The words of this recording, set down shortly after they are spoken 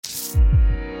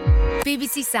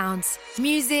BBC Sounds.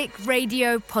 Music,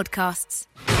 radio, podcasts.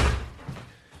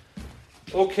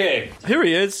 Okay, here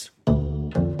he is.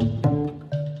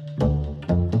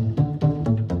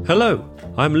 Hello,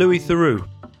 I'm Louis Theroux,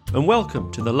 and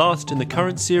welcome to the last in the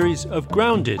current series of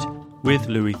Grounded with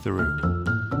Louis Theroux.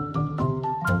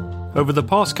 Over the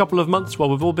past couple of months while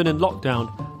we've all been in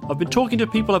lockdown, I've been talking to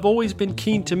people I've always been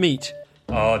keen to meet.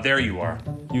 Oh, there you are.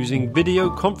 Using video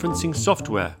conferencing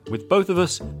software, with both of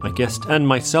us, my guest and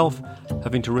myself,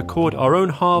 having to record our own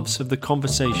halves of the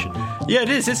conversation. Yeah, it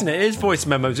is, isn't it? It is voice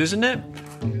memos, isn't it?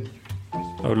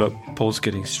 Oh, look, Paul's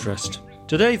getting stressed.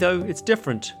 Today, though, it's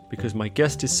different, because my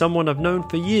guest is someone I've known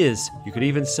for years. You could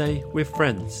even say we're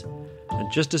friends.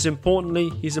 And just as importantly,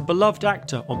 he's a beloved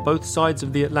actor on both sides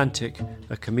of the Atlantic,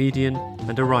 a comedian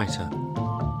and a writer.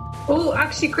 Oh,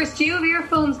 actually, Chris, do you have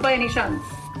earphones by any chance?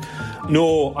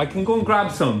 No, I can go and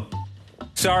grab some.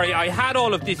 Sorry, I had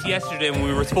all of this yesterday when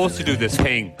we were supposed to do this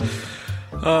thing.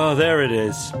 Oh, there it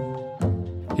is.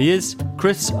 He is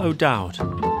Chris O'Dowd,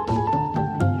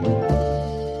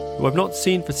 who I've not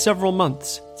seen for several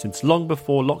months, since long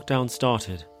before lockdown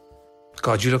started.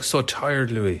 God, you look so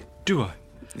tired, Louis. Do I?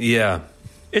 Yeah.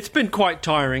 It's been quite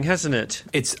tiring, hasn't it?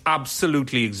 It's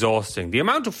absolutely exhausting. The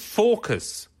amount of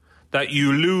focus that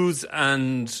you lose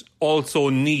and also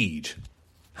need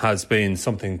has been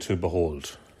something to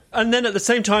behold. And then at the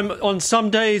same time, on some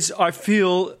days, I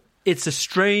feel it's a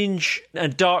strange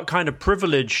and dark kind of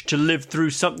privilege to live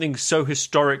through something so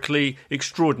historically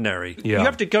extraordinary. Yeah. You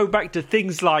have to go back to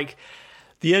things like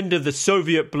the end of the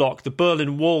Soviet bloc, the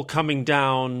Berlin Wall coming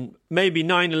down, maybe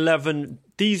 9/11.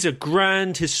 These are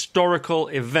grand historical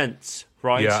events,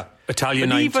 right? Yeah. Italia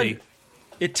 90.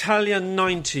 Italia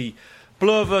 90,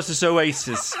 Blur versus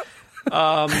Oasis,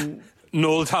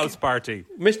 Noel's house party.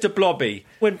 Mr. Blobby.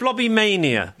 When Blobby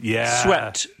Mania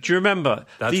swept, do you remember?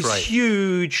 That's These right.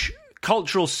 huge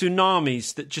cultural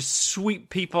tsunamis that just sweep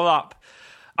people up.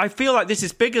 I feel like this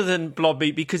is bigger than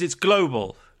Blobby because it's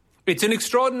global. It's an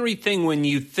extraordinary thing when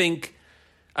you think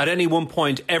at any one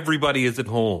point everybody is at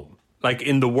home, like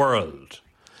in the world.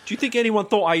 Do you think anyone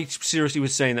thought I seriously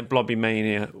was saying that Blobby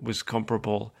Mania was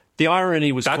comparable? The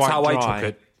irony was That's quite how dry. I took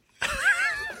it.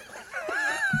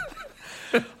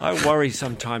 I worry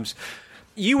sometimes.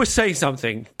 You were saying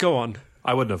something. Go on.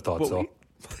 I wouldn't have thought so.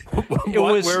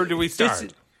 Where do we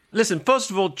start? Listen, first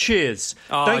of all, cheers.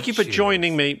 Thank you for cheers.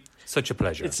 joining me. Such a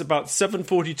pleasure. It's about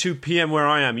 7:42 p.m. where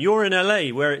I am. You're in LA,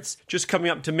 where it's just coming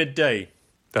up to midday.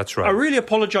 That's right. I really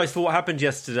apologise for what happened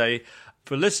yesterday.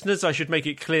 For listeners, I should make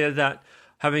it clear that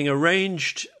having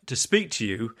arranged to speak to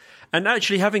you, and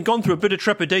actually having gone through a bit of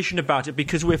trepidation about it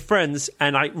because we're friends,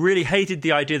 and I really hated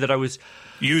the idea that I was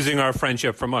using our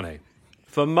friendship for money.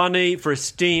 For money, for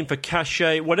esteem, for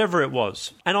cachet, whatever it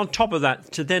was. And on top of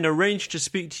that, to then arrange to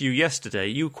speak to you yesterday,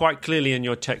 you quite clearly in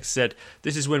your text said,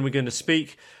 this is when we're going to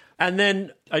speak. And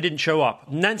then I didn't show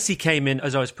up. Nancy came in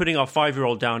as I was putting our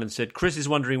 5-year-old down and said, Chris is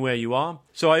wondering where you are.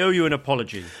 So I owe you an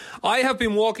apology. I have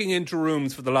been walking into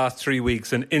rooms for the last 3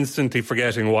 weeks and instantly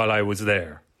forgetting while I was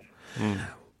there.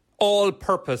 All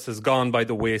purpose has gone by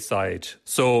the wayside.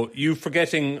 So you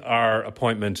forgetting our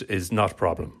appointment is not a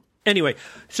problem. Anyway,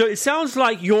 so it sounds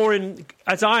like you're in,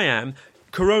 as I am,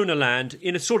 Corona land,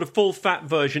 in a sort of full-fat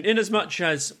version, in as much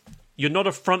as you're not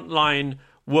a frontline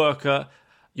worker,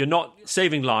 you're not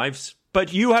saving lives,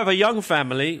 but you have a young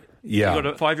family. Yeah. You've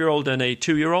got a 5-year-old and a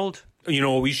 2-year-old. You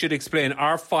know, we should explain,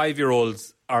 our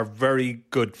 5-year-olds are very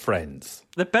good friends.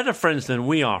 They're better friends than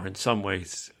we are in some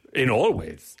ways. In all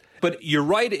ways. But you're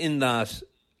right in that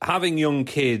having young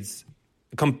kids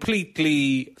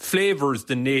completely flavours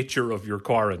the nature of your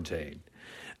quarantine.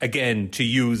 Again, to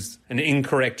use an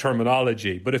incorrect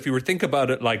terminology, but if you were to think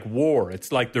about it like war,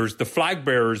 it's like there's the flag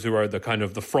bearers who are the kind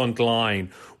of the front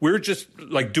line. We're just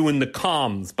like doing the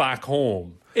comms back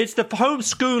home. It's the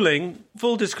homeschooling,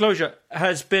 full disclosure,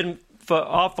 has been for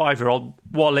our 5-year-old,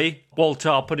 Walter,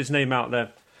 I'll put his name out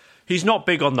there. He's not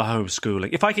big on the homeschooling.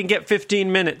 If I can get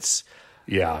 15 minutes,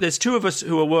 there's 2 of us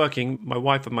who are working, my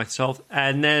wife and myself,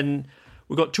 and then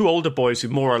we've got 2 older boys who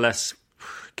more or less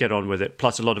get on with it,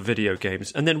 plus a lot of video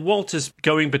games. And then Walter's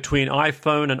going between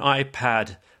iPhone and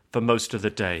iPad for most of the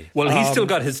day. Well, he's still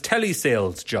got his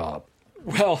telesales job.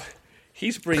 Well,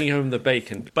 he's bringing home the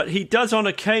bacon. But he does on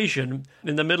occasion,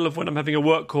 in the middle of when I'm having a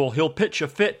work call, he'll pitch a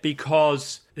fit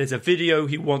because there's a video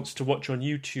he wants to watch on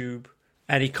YouTube.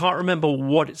 And he can't remember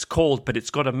what it's called, but it's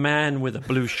got a man with a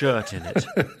blue shirt in it,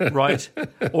 right?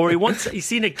 Or he's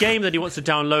seen a game that he wants to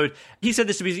download. He said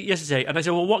this to me yesterday, and I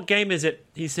said, well, what game is it?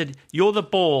 He said, you're the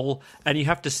ball, and you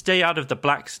have to stay out of the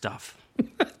black stuff.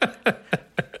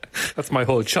 That's my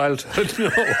whole childhood.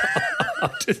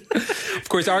 Of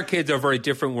course, our kids are very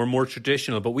different. We're more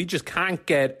traditional, but we just can't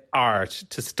get Art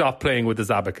to stop playing with his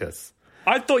abacus.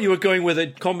 I thought you were going with a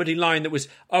comedy line that was,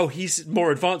 oh, he's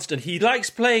more advanced and he likes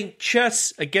playing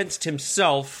chess against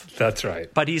himself. That's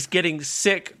right. But he's getting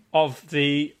sick of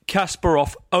the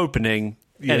Kasparov opening.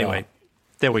 Yeah. Anyway,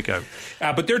 there we go.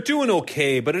 But they're doing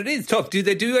okay, but it is tough. Do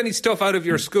they do any stuff out of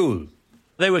your school?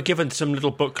 They were given some little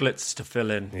booklets to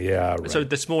fill in. Yeah, right. So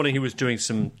this morning he was doing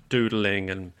some doodling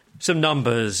and some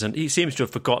numbers, and he seems to have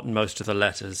forgotten most of the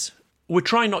letters. We're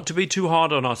trying not to be too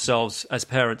hard on ourselves as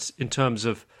parents in terms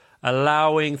of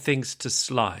allowing things to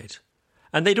slide.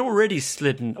 And they'd already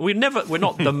slidden. We're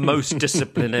not the most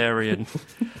disciplinarian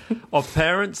of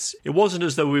parents. It wasn't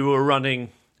as though we were running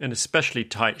an especially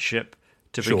tight ship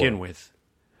to begin with.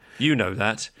 You know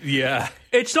that. Yeah.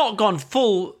 It's not gone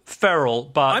full feral,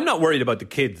 but I'm not worried about the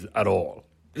kids at all.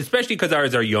 Especially because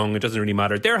ours are young, it doesn't really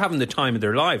matter. They're having the time of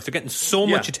their lives. They're getting so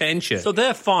much attention. So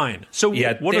they're fine. So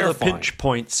what are the pinch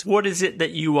points? What is it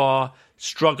that you are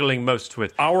struggling most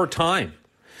with? Our time.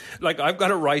 Like, I've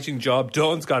got a writing job,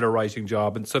 Dawn's got a writing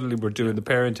job, and suddenly we're doing the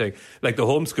parenting, like the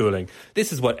homeschooling.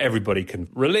 This is what everybody can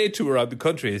relate to around the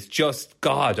country. It's just,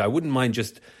 God, I wouldn't mind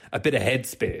just a bit of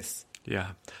headspace.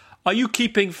 Yeah. Are you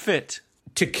keeping fit?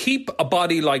 To keep a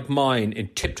body like mine in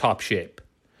tip-top shape,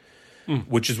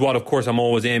 which is what, of course, I'm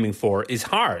always aiming for, is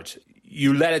hard.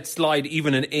 You let it slide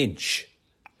even an inch,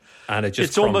 and it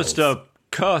just crumbles. Almost a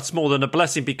curse more than a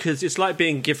blessing, because it's like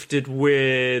being gifted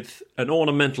with an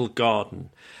ornamental garden.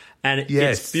 And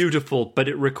it's beautiful, but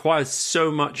it requires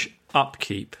so much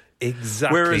upkeep.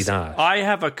 Exactly. Whereas that. I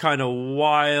have a kind of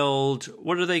wild,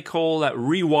 what do they call that?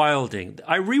 Rewilding.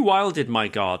 I rewilded my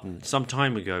garden some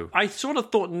time ago. I sort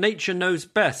of thought nature knows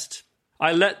best.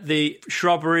 I let the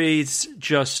shrubberies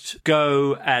just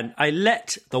go, and I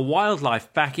let the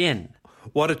wildlife back in.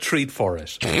 What a treat for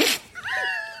it.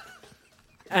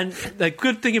 And the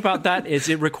good thing about that is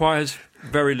it requires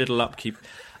very little upkeep.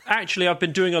 Actually, I've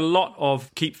been doing a lot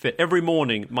of Keep Fit. Every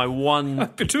morning,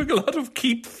 I've been doing a lot of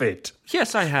Keep Fit.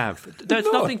 Yes, I have. There's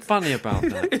nothing funny about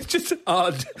that. It's just an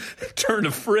odd turn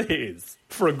of phrase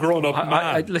for a grown-up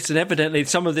man. Listen, evidently,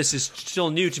 some of this is still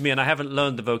new to me and I haven't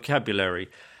learned the vocabulary.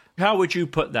 How would you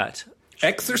put that?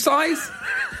 Exercise?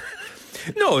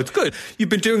 No, it's good. You've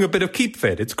been doing a bit of Keep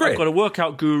Fit. It's great. I've got a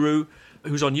workout guru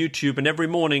who's on YouTube, and every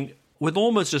morning, with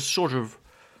almost a sort of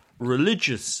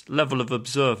religious level of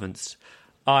observance,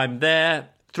 I'm there,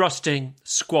 thrusting,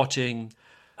 squatting,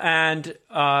 and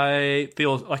I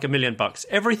feel like $1 million.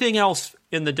 Everything else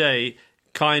in the day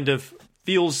kind of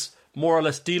feels more or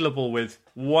less dealable with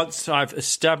once I've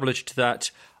established that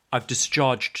I've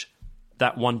discharged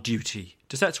that one duty.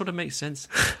 Does that sort of make sense?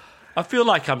 I feel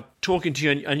like I'm talking to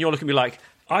you and you're looking at me like,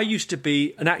 I used to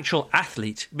be an actual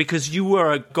athlete because you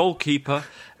were a goalkeeper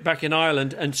back in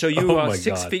Ireland, and so you are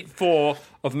 6'4"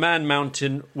 of Man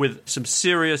Mountain with some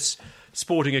serious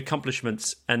sporting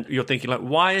accomplishments, and you're thinking, like,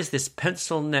 why is this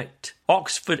pencil-necked,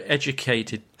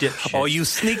 Oxford-educated dipshit? Oh, you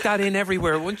sneak that in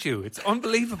everywhere, wouldn't you? It's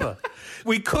unbelievable.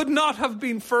 We could not have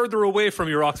been further away from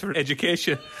your Oxford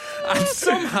education, and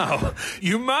somehow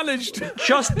you managed.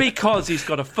 Just because he's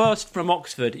got a first from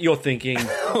Oxford, you're thinking,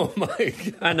 oh my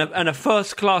God. And a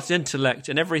first-class intellect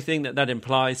and everything that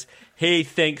implies, he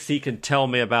thinks he can tell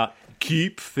me about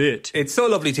Keep Fit. It's so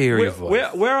lovely to hear your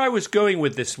voice. Where I was going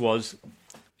with this was,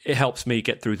 it helps me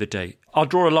get through the day. I'll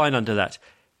draw a line under that.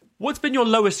 What's been your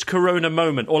lowest corona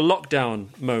moment or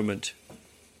lockdown moment?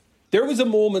 There was a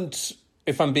moment,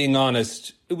 if I'm being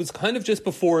honest, it was kind of just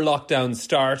before lockdown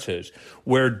started,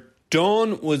 where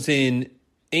Dawn was in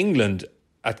England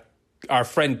at our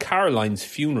friend Caroline's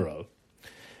funeral,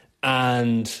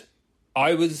 and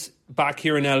I was back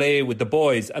here in LA with the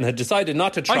boys and had decided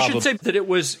not to travel. I should say that it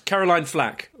was Caroline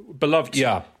Flack, beloved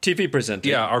TV presenter.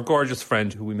 Yeah, our gorgeous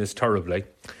friend who we miss terribly.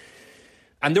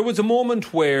 And there was a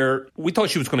moment where we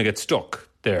thought she was going to get stuck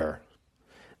there.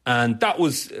 And that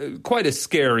was quite a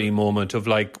scary moment of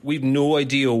like, we've no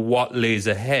idea what lays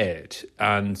ahead.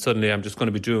 And suddenly I'm just going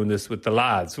to be doing this with the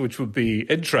lads, which would be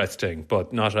interesting,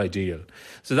 but not ideal.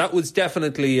 So that was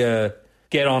definitely a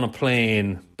get on a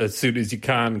plane as soon as you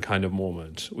can kind of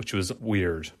moment, which was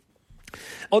weird.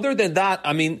 Other than that,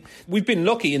 I mean, we've been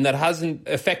lucky in that it hasn't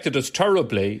affected us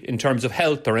terribly in terms of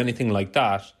health or anything like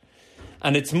that.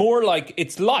 And it's more like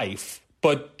it's life,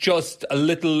 but just a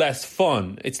little less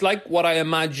fun. It's like what I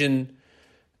imagine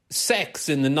sex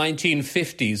in the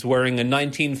 1950s wearing a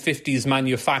 1950s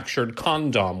manufactured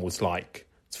condom was like.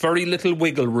 It's very little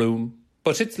wiggle room,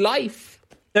 but it's life.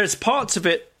 There's parts of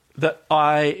it that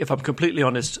I, if I'm completely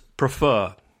honest,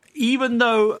 prefer. Even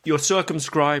though you're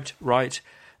circumscribed, right,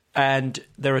 and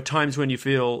there are times when you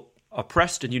feel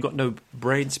oppressed and you've got no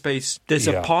brain space. There's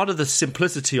a part of the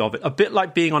simplicity of it, a bit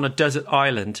like being on a desert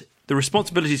island. The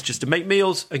responsibility is just to make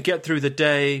meals and get through the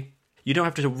day. You don't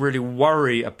have to really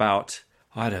worry about,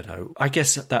 I don't know, I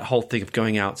guess that whole thing of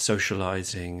going out,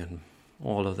 socializing and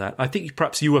all of that. I think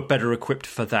perhaps you were better equipped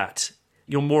for that.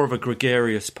 You're more of a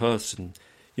gregarious person.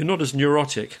 You're not as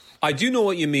neurotic. I do know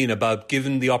what you mean about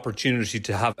given the opportunity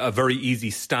to have a very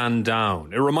easy stand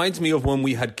down. It reminds me of when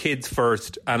we had kids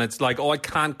first and it's like, oh, I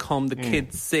can't come, the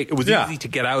kid's sick. It was easy to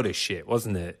get out of shit,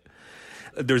 wasn't it?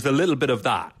 There's a little bit of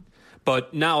that.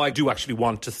 But now I do actually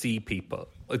want to see people.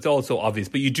 It's also obvious,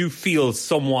 but you do feel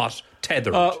somewhat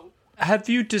tethered. Have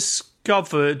you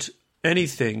discovered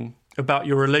anything about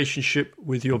your relationship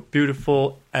with your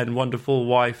beautiful and wonderful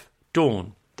wife,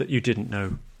 Dawn, that you didn't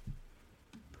know?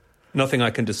 Nothing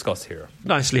I can discuss here.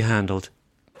 Nicely handled.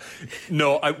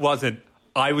 No, I wasn't.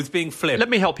 I was being flipped. Let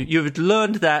me help you. You've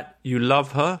learned that you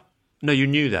love her. No, you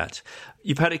knew that.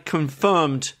 You've had it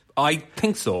confirmed. I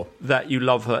think so. That you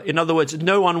love her. In other words,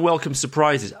 no unwelcome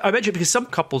surprises. I mention because some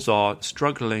couples are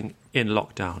struggling in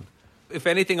lockdown. If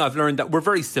anything, I've learned that we're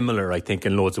very similar, I think,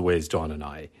 in loads of ways, Dawn and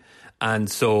I.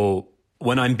 And so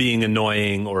when I'm being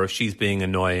annoying or if she's being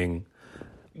annoying,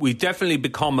 we definitely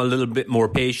become a little bit more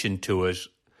patient to it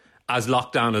as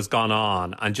lockdown has gone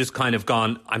on and just kind of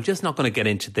gone, I'm just not going to get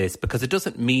into this because it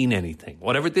doesn't mean anything.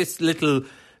 Whatever this little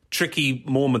tricky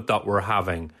moment that we're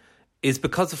having is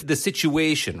because of the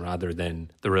situation rather than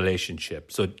the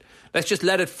relationship. So let's just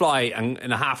let it fly, and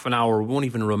in a half an hour, we won't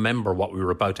even remember what we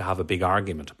were about to have a big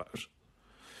argument about.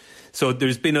 So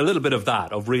there's been a little bit of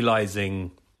that, of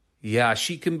realising, yeah,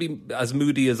 she can be as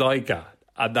moody as I can,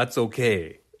 and that's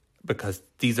okay, because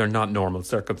these are not normal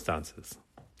circumstances.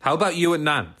 How about you and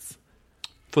Nance?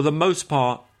 For the most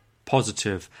part,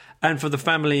 positive, and for the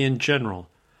family in general.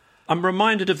 I'm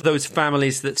reminded of those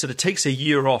families that sort of takes a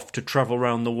year off to travel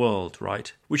around the world,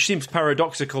 right? Which seems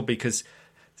paradoxical because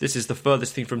this is the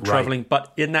furthest thing from travelling,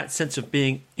 but in that sense of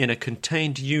being in a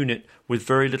contained unit with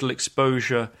very little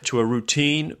exposure to a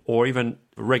routine or even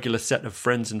a regular set of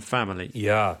friends and family.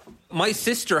 Yeah. My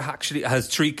sister actually has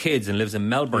 3 kids and lives in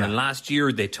Melbourne, and last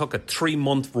year they took a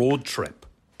 3-month road trip.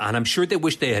 And I'm sure they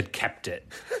wish they had kept it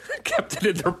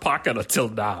in their pocket until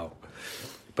now,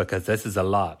 because this is a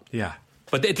lot. Yeah.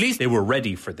 But at least they were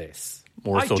ready for this,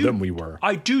 more so than we were.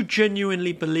 I do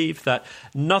genuinely believe that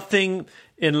nothing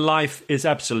in life is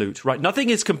absolute, right?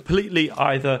 Nothing is completely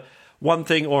either one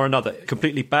thing or another,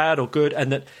 completely bad or good,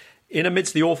 and that in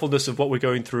amidst the awfulness of what we're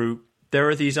going through, there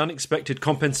are these unexpected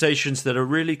compensations that are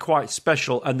really quite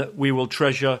special and that we will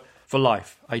treasure for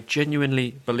life. I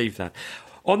genuinely believe that.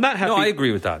 On that happy... No, I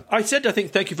agree with that. I said, I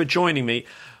think, thank you for joining me.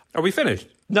 Are we finished?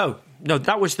 No,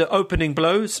 that was the opening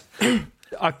blows.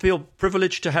 I feel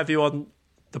privileged to have you on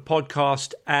the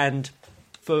podcast, and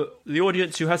for the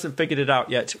audience who hasn't figured it out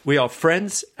yet, we are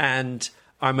friends, and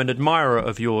I'm an admirer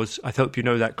of yours. I hope you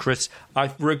know that, Chris.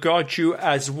 I regard you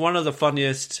as one of the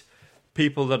funniest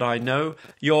people that I know.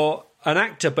 You're an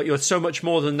actor, but you're so much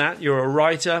more than that. You're a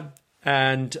writer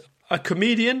and a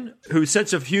comedian whose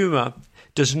sense of humour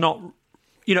does not...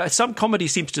 You know, some comedy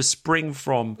seems to spring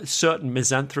from a certain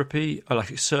misanthropy, or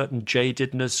like a certain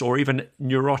jadedness, or even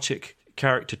neurotic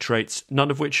character traits,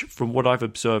 none of which, from what I've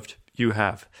observed, you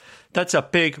have. That's a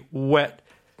big, wet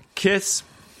kiss.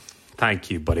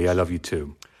 Thank you, buddy. I love you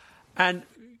too. And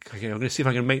okay, I'm going to see if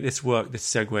I can make this work, this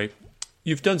segue.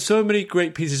 You've done so many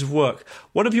great pieces of work.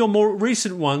 One of your more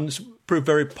recent ones, proved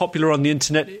very popular on the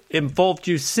internet, involved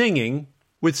you singing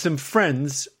with some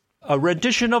friends a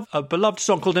rendition of a beloved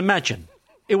song called Imagine.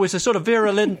 It was a sort of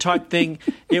Vera Lynn type thing.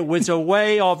 It was a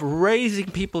way of raising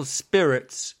people's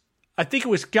spirits. I think it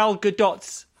was Gal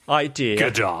Gadot's idea.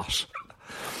 Gadot.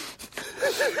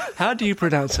 How do you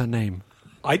pronounce her name?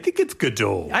 I think it's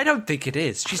Godot. I don't think it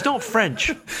is. She's not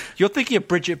French. You're thinking of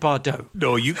Brigitte Bardot.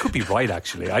 No, you could be right,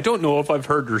 actually. I don't know if I've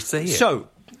heard her say it. So,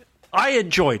 I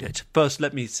enjoyed it, first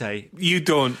let me say. You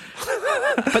don't.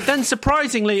 But then,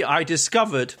 surprisingly, I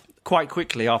discovered... quite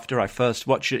quickly after I first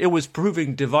watched it was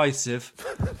proving divisive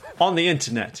on the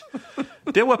internet.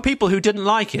 There were people who didn't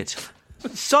like it.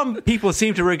 Some people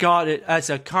seem to regard it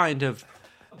as a kind of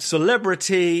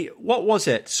celebrity, what was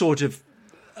it, sort of...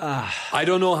 I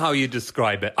don't know how you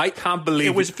describe it. I can't believe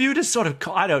it was viewed as sort of,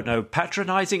 I don't know,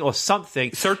 patronising or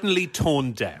something. Certainly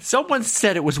tone deaf. Someone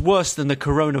said it was worse than the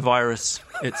coronavirus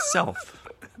itself.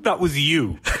 That was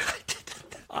you.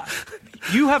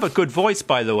 You have a good voice,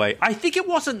 by the way. I think it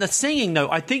wasn't the singing, though.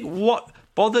 I think what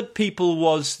bothered people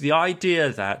was the idea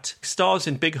that stars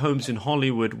in big homes in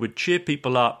Hollywood would cheer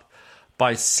people up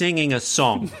by singing a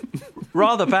song.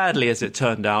 Rather badly, as it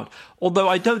turned out. Although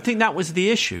I don't think that was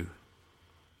the issue.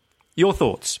 Your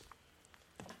thoughts?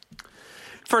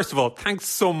 First of all, thanks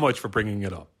so much for bringing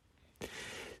it up.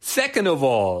 Second of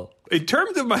all, in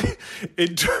terms of my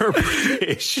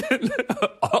interpretation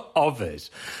of it,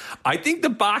 I think the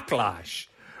backlash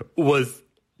was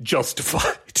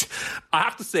justified. I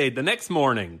have to say, the next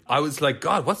morning, I was like,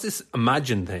 God, what's this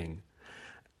Imagine thing?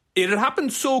 It had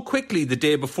happened so quickly the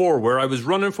day before where I was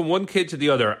running from one kid to the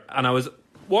other and I was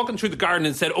walking through the garden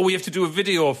and said, we have to do a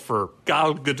video for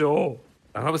Gal Gadot.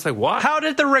 And I was like, what? How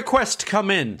did the request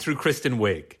come in? Through Kristen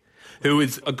Wiig, who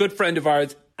is a good friend of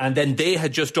ours. And then they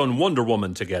had just done Wonder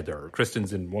Woman together.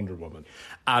 Kristen's in Wonder Woman.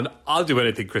 And I'll do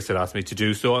anything Kristen asked me to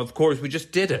do. So, of course, we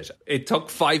just did it. It took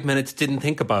 5 minutes, didn't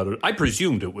think about it. I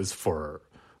presumed it was for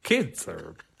kids.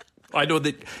 I know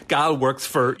that Gal works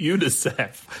for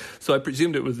UNICEF. So I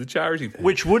presumed it was a charity thing.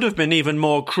 Which would have been even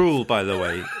more cruel, by the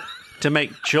way, to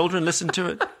make children listen to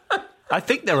it. I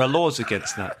think there are laws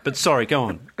against that. But sorry, go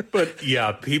on. But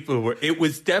yeah, it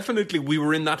was definitely, we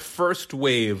were in that first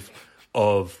wave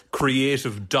of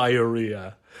creative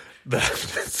diarrhea that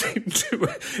seemed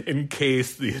to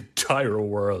encase the entire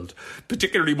world,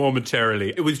 particularly momentarily.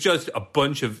 It was just a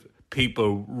bunch of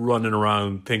people running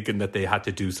around thinking that they had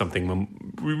to do something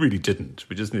when we really didn't.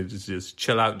 We just needed to just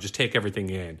chill out and just take everything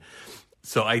in.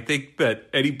 So I think that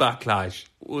any backlash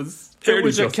was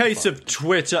fairly justified. A case of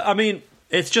Twitter. I mean,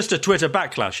 it's just a Twitter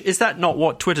backlash. Is that not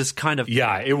what Twitter's kind of...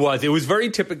 Yeah, it was. It was very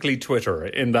typically Twitter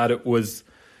in that it was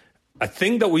a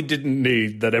thing that we didn't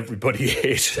need that everybody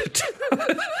hated.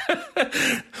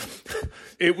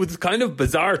 It was kind of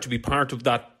bizarre to be part of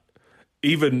that,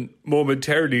 even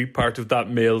momentarily part of that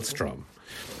maelstrom.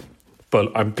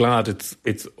 But I'm glad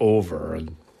it's over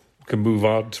and can move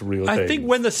on to real things. I think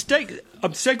when I'm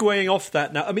segueing off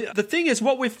that now. I mean, the thing is,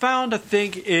 what we've found, I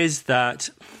think, is that...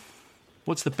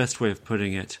 What's the best way of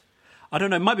putting it? I don't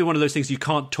know. It might be one of those things you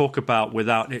can't talk about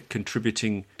without it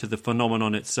contributing to the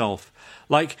phenomenon itself.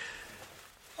 Like,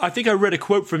 I think I read a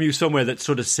quote from you somewhere that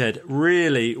sort of said,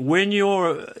 really, when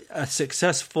you're a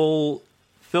successful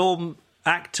film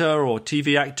actor or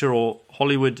TV actor or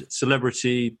Hollywood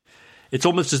celebrity, it's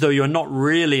almost as though you're not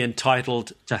really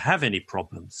entitled to have any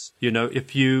problems. You know,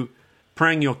 if you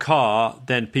prang your car,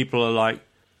 then people are like,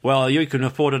 well, you can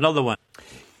afford another one.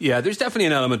 Yeah, there's definitely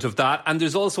an element of that, and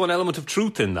there's also an element of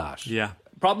truth in that. Yeah.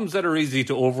 Problems that are easy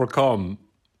to overcome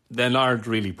then aren't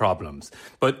really problems.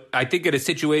 But I think in a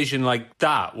situation like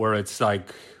that, where it's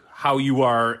like how you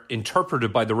are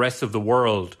interpreted by the rest of the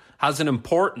world has an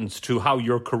importance to how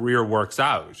your career works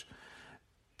out,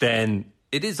 then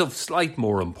it is of slight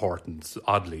more importance,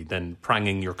 oddly, than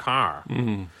pranging your car,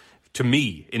 to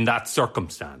me, in that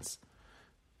circumstance.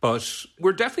 But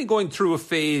we're definitely going through a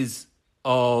phase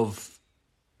of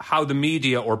how the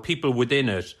media or people within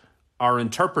it are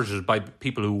interpreted by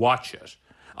people who watch it.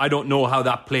 I don't know how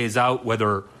that plays out,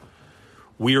 whether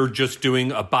we're just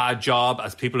doing a bad job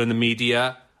as people in the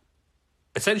media.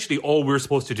 Essentially, all we're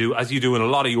supposed to do, as you do in a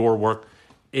lot of your work,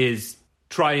 is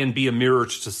try and be a mirror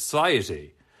to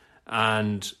society.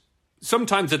 And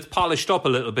sometimes it's polished up a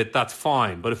little bit, that's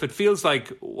fine. But if it feels like,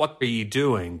 what are you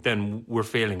doing, then we're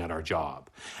failing at our job.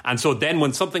 And so then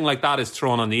when something like that is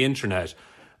thrown on the internet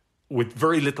with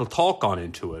very little thought gone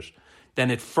into it,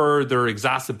 then it further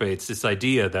exacerbates this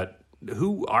idea that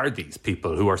who are these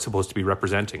people who are supposed to be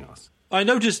representing us? I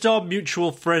noticed our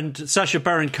mutual friend Sacha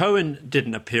Baron Cohen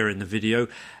didn't appear in the video,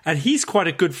 and he's quite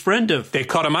a good friend of... They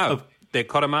cut him out. They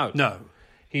cut him out. No.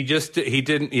 He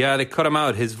didn't, yeah, they cut him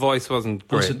out. His voice wasn't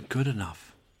great. Wasn't good enough.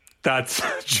 That's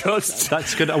just...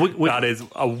 That's good. That is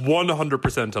a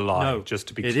 100% a lie, no, just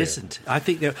to be clear. It isn't. I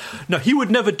think... No, he would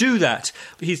never do that.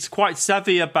 He's quite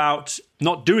savvy about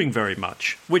not doing very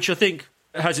much, which I think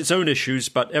has its own issues,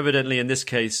 but evidently in this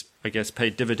case, I guess,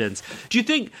 paid dividends. Do you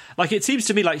think... Like, it seems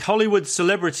to me like Hollywood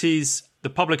celebrities, the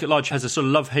public at large, has a sort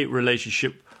of love-hate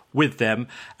relationship with them,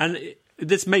 and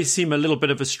this may seem a little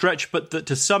bit of a stretch, but that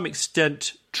to some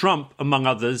extent, Trump, among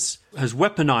others, has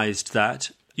weaponized that.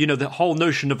 You know, the whole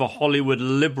notion of a Hollywood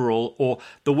liberal, or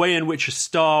the way in which a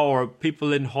star or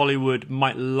people in Hollywood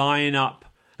might line up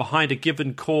behind a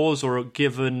given cause or a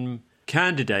given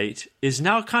candidate, is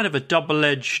now kind of a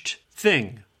double-edged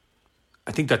thing.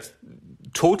 I think that's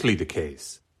totally the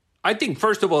case. I think,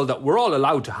 first of all, that we're all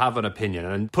allowed to have an opinion,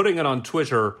 and putting it on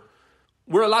Twitter,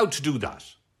 we're allowed to do that.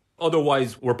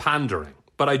 Otherwise, we're pandering.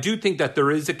 But I do think that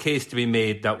there is a case to be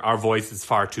made that our voice is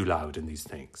far too loud in these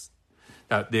things.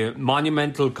 That the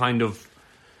monumental kind of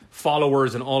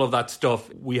followers and all of that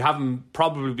stuff, we haven't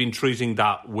probably been treating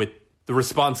that with the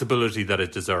responsibility that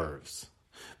it deserves.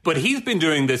 But he's been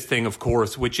doing this thing, of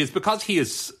course, which is because he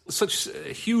is such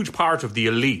a huge part of the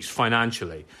elite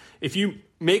financially. If you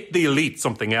make the elite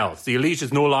something else, the elite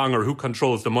is no longer who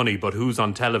controls the money, but who's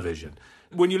on television,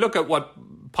 When you look at what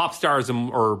pop stars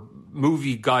or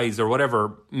movie guys or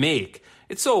whatever make,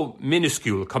 it's so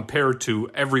minuscule compared to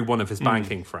every one of his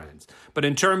banking friends. But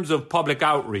in terms of public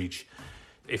outreach,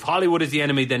 if Hollywood is the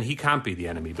enemy, then he can't be the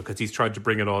enemy because he's tried to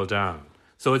bring it all down.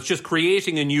 So it's just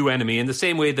creating a new enemy in the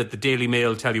same way that the Daily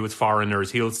Mail tell you it's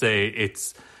foreigners. He'll say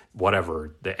it's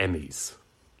whatever, the Emmys.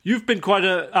 You've been quite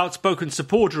an outspoken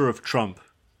supporter of Trump.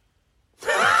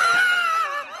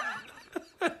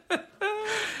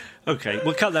 Okay,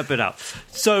 we'll cut that bit out.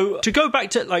 So to go back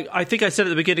to, I think I said at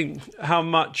the beginning how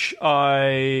much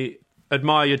I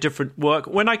admire your different work.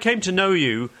 When I came to know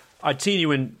you, I'd seen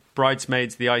you in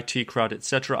Bridesmaids, The IT Crowd,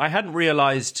 etc. I hadn't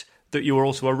realised that you were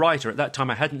also a writer. At that time,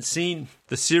 I hadn't seen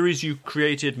the series you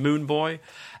created, Moon Boy,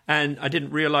 and I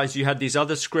didn't realise you had these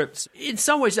other scripts. In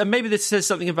some ways, and maybe this says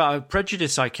something about a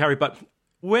prejudice I carry, but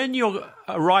when you're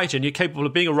a writer and you're capable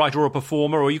of being a writer or a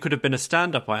performer, or you could have been a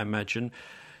stand-up, I imagine,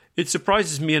 it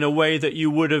surprises me in a way that you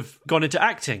would have gone into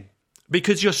acting,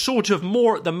 because you're sort of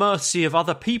more at the mercy of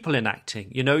other people in acting.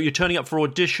 You know, you're turning up for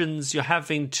auditions, you're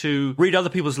having to read other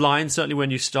people's lines, certainly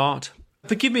when you start.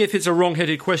 Forgive me if it's a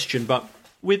wrong-headed question, but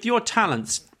with your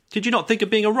talents, did you not think of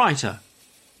being a writer?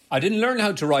 I didn't learn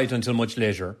how to write until much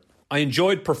later. I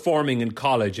enjoyed performing in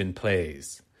college in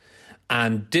plays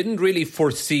and didn't really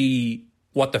foresee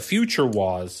what the future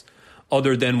was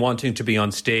other than wanting to be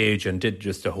on stage, and did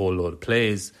just a whole load of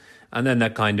plays. And then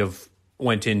that kind of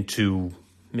went into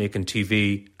making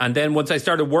TV. And then once I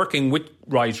started working with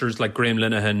writers like Graham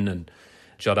Linehan and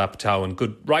Judd Apatow and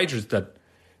good writers that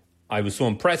I was so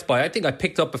impressed by, I think I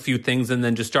picked up a few things and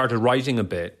then just started writing a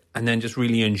bit and then just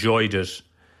really enjoyed it.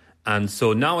 And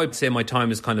so now I'd say my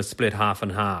time is kind of split half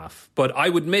and half. But I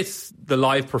would miss the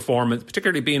live performance,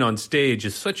 particularly being on stage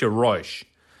is such a rush.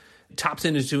 It taps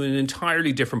into an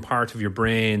entirely different part of your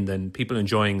brain than people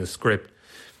enjoying the script.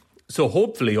 So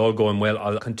hopefully, all going well,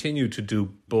 I'll continue to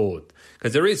do both.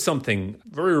 Because there is something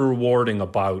very rewarding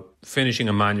about finishing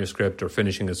a manuscript or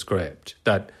finishing a script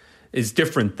that is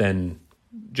different than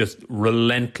just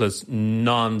relentless,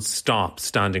 non-stop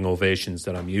standing ovations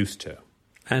that I'm used to.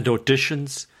 And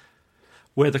auditions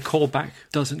where the callback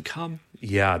doesn't come.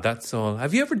 Yeah, that's all.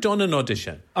 Have you ever done an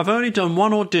audition? I've only done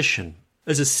one audition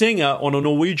as a singer on a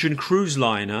Norwegian cruise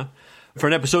liner for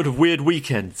an episode of Weird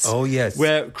Weekends. Oh, yes.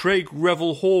 Where Craig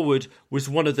Revel Horwood was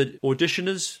one of the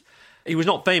auditioners. He was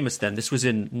not famous then. This was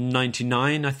in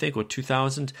 99, I think, or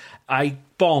 2000. I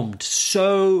bombed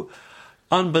so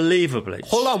unbelievably.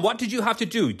 Hold on, what did you have to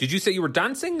do? Did you say you were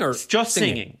dancing or just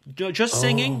singing? Just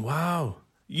singing. Oh, wow.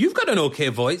 You've got an okay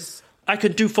voice. I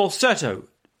could do falsetto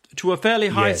to a fairly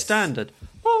high standard.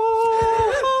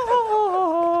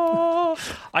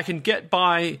 I can get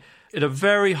by at a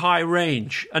very high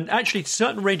range. And actually,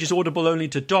 certain range is audible only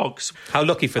to dogs. How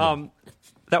lucky for them.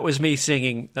 That was me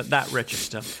singing at that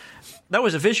register. That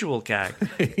was a visual gag.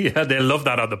 Yeah, they love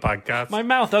that on the podcast. My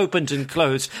mouth opened and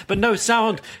closed, but no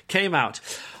sound came out.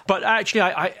 But actually,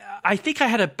 I think I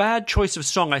had a bad choice of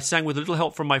song I sang with a little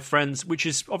help from my friends, which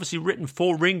is obviously written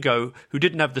for Ringo, who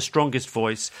didn't have the strongest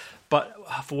voice. But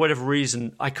for whatever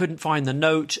reason, I couldn't find the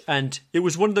note. And it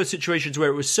was one of those situations where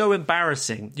it was so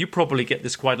embarrassing. You probably get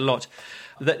this quite a lot.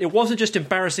 That it wasn't just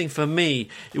embarrassing for me,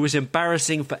 it was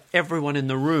embarrassing for everyone in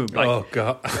the room. Like, oh,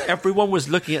 God. Everyone was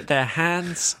looking at their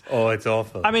hands. Oh, it's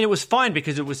awful. I mean, it was fine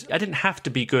because I didn't have to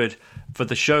be good for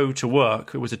the show to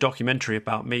work. It was a documentary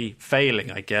about me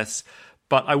failing, I guess.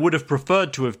 But I would have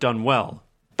preferred to have done well.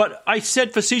 But I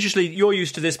said facetiously, you're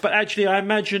used to this, but actually I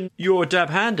imagine you're a dab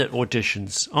hand at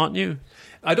auditions, aren't you?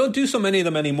 I don't do so many of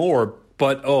them anymore.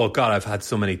 But, oh, God, I've had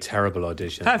so many terrible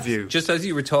auditions. Have you? Just as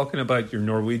you were talking about your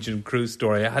Norwegian cruise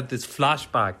story, I had this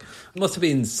flashback. It must have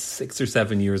been 6 or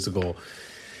 7 years ago.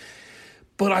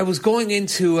 But I was going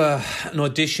into an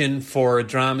audition for a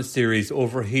drama series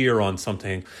over here on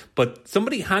something. But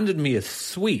somebody handed me a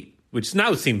sweet, which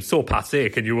now seems so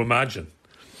passé, can you imagine?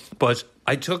 But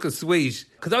I took a sweet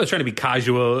because I was trying to be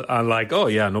casual and like, oh,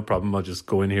 yeah, no problem. I'll just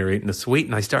go in here eating a sweet.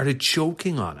 And I started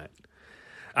choking on it.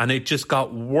 And it just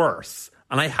got worse.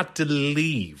 And I had to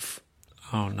leave.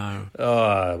 Oh, no.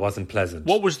 Oh, it wasn't pleasant.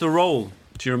 What was the role?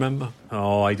 Do you remember?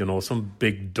 Oh, I don't know. Some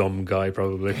big, dumb guy,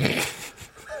 probably.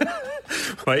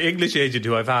 My English agent,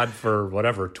 who I've had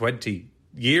for, 20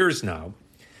 years now,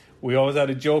 we always had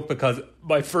a joke because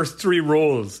my first 3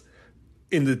 roles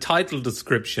in the title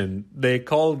description, they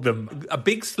called them a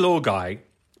big, slow guy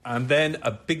and then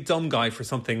a big, dumb guy for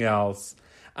something else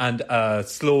and a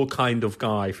slow kind of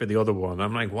guy for the other one.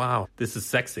 I'm like, wow, this is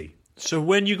sexy. So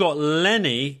when you got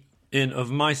Lenny in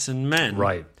Of Mice and Men,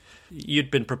 right,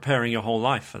 you'd been preparing your whole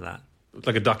life for that. It's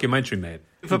like a documentary, mate.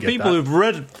 For people who've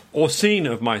read or seen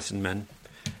Of Mice and Men,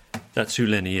 that's who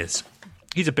Lenny is.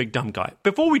 He's a big dumb guy.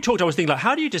 Before we talked, I was thinking, like,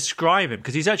 how do you describe him?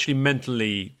 Because he's actually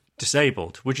mentally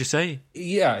disabled, would you say?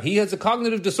 Yeah, he has a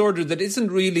cognitive disorder that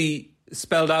isn't really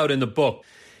spelled out in the book.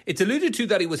 It's alluded to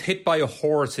that he was hit by a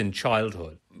horse in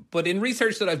childhood. But in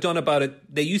research that I've done about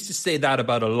it, they used to say that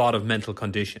about a lot of mental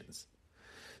conditions.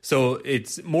 So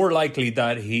it's more likely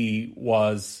that he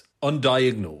was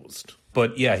undiagnosed.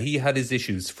 But yeah, he had his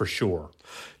issues for sure.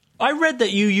 I read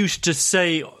that you used to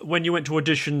say when you went to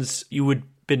auditions you had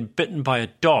been bitten by a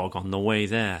dog on the way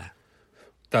there.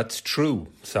 That's true,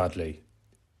 sadly.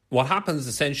 What happens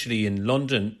essentially in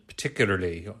London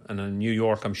particularly, and in New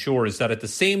York I'm sure, is that at the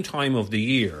same time of the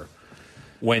year,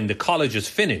 when the colleges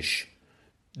finish,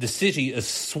 the city is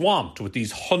swamped with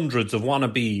these hundreds of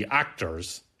wannabe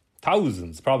actors,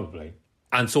 thousands probably.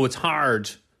 And so it's hard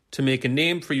to make a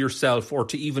name for yourself or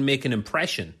to even make an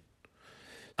impression.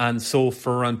 And so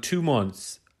for around 2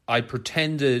 months, I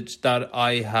pretended that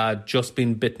I had just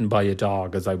been bitten by a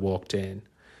dog as I walked in.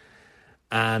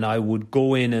 And I would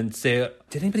go in and say,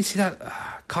 did anybody see that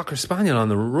Cocker Spaniel on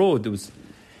the road? There was,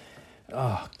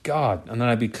 oh God. And then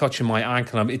I'd be clutching my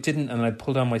ankle. And it didn't, and I'd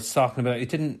pull down my sock and it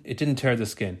didn't tear the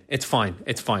skin. It's fine.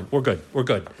 We're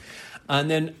good.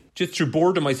 And then just through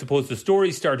boredom, I suppose, the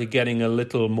story started getting a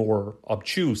little more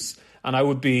obtuse. And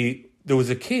there was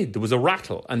a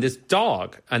rattle and this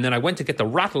dog. And then I went to get the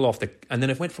rattle off and then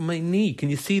it went from my knee. Can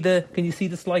you see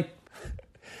the slight?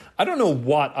 I don't know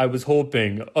what I was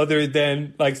hoping other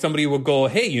than like somebody would go,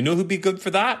 hey, you know who'd be good for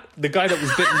that? The guy that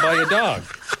was bitten by a dog.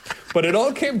 But it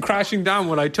all came crashing down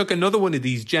when I took another one of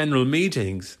these general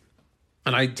meetings.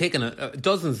 And I'd taken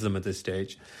dozens of them at this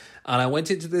stage. And I went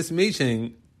into this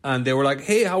meeting and they were like,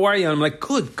 hey, how are you? And I'm like,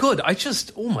 good.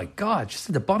 Oh my God, just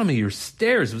at the bottom of your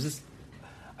stairs was this,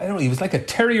 I don't know, he was like a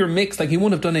terrier mix. Like he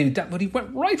wouldn't have done any damage, but he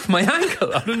went right for my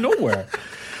ankle out of nowhere.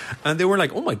 And they were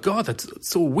like, oh my God, that's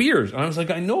so weird. And I was like,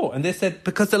 I know. And they said,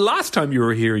 because the last time you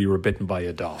were here, you were bitten by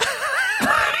a dog.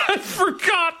 I'd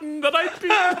forgotten that I'd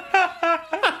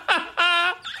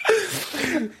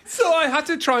been... So I had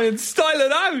to try and style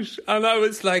it out. And I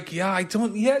was like, I've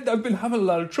been having a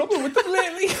lot of trouble with them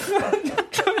lately.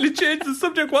 Trying to change the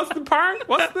subject. What's the part?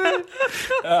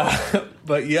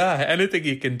 But yeah, anything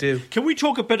you can do. Can we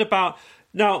talk a bit about...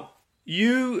 Now,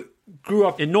 you grew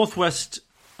up in Northwest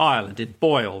Ireland, in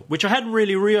Boyle, which I hadn't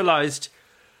really realised.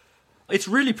 It's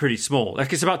really pretty small.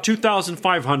 Like, it's about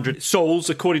 2,500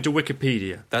 souls, according to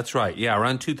Wikipedia. That's right. Yeah,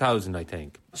 around 2,000, I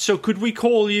think. So could we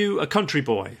call you a country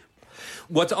boy?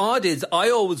 What's odd is I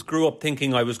always grew up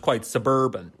thinking I was quite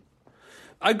suburban.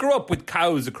 I grew up with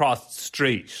cows across the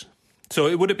street. So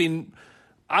it would have been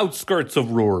outskirts of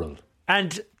rural.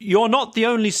 And you're not the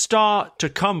only star to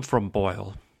come from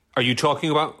Boyle. Are you talking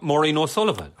about Maureen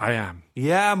O'Sullivan? I am.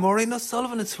 Yeah, Maureen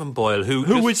O'Sullivan is from Boyle.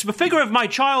 Who was the figure of my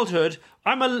childhood.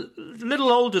 I'm a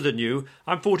little older than you.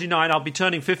 I'm 49. I'll be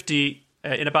turning 50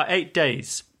 in about 8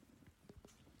 days.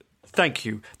 Thank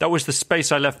you. That was the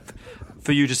space I left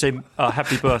for you to say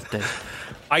happy birthday.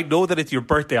 I know that it's your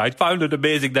birthday. I found it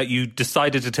amazing that you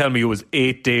decided to tell me it was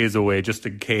 8 days away just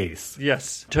in case.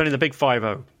 Yes, turning the big 50.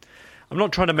 I'm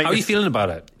not trying to make... How are you feeling about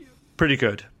it? Pretty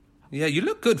good. Yeah, you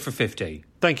look good for 50.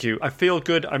 Thank you. I feel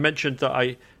good. I mentioned that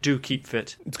I do keep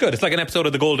fit. It's good. It's like an episode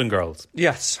of The Golden Girls.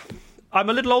 Yes. I'm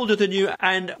a little older than you,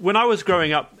 and when I was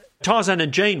growing up, Tarzan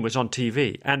and Jane was on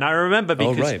TV. And I remember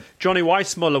because Johnny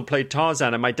Weissmuller played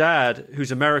Tarzan, and my dad,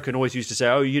 who's American, always used to say,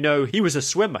 oh, you know, he was a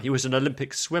swimmer. He was an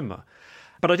Olympic swimmer.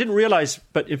 But I didn't realise,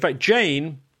 but in fact,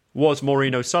 Jane was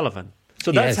Maureen O'Sullivan.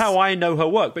 So that's how I know her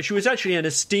work. But she was actually an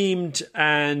esteemed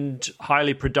and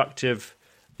highly productive,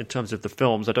 in terms of the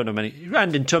films, I don't know many,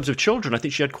 and in terms of children, I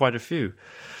think she had quite a few.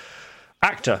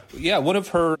 Actor. Yeah, one of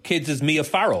her kids is Mia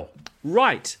Farrow.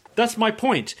 Right. That's my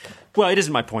point. Well, it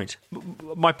isn't my point.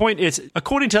 My point is,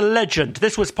 according to legend,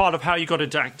 this was part of how you got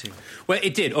into acting. Well,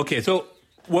 it did. Okay, so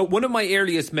one of my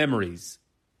earliest memories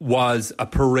was a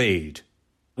parade,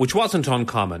 which wasn't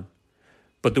uncommon.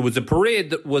 But there was a parade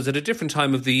that was at a different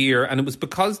time of the year, and it was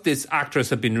because this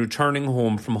actress had been returning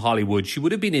home from Hollywood. She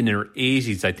would have been in her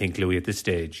 80s, I think, Louis, at this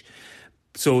stage.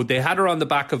 So they had her on the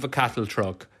back of a cattle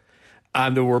truck,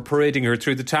 and they were parading her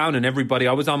through the town, and everybody...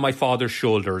 I was on my father's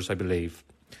shoulders, I believe.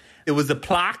 It was a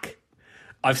plaque.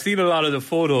 I've seen a lot of the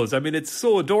photos. I mean, it's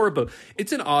so adorable.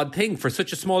 It's an odd thing for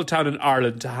such a small town in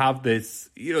Ireland to have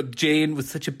this. You know, Jane was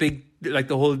such a big... Like,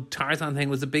 the whole Tarzan thing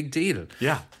was a big deal.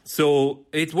 Yeah. So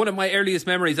it's one of my earliest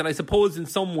memories, and I suppose in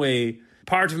some way,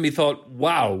 part of me thought,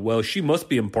 wow, well, she must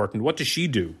be important. What does she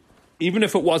do? Even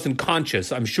if it wasn't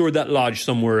conscious, I'm sure that lodged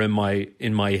somewhere in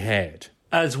my head.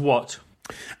 As what?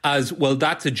 As, well,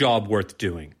 that's a job worth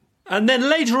doing. And then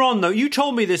later on, though, you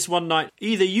told me this one night,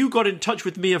 either you got in touch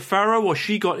with Mia Farrow or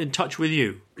she got in touch with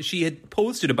you. she had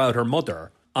posted about her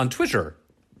mother on Twitter.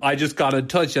 I just got in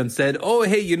touch and said, oh,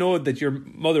 hey, you know that your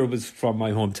mother was from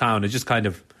my hometown. It's just kind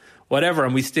of whatever,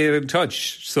 and we stayed in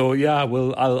touch. So, yeah,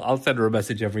 I'll send her a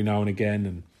message every now and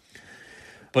again.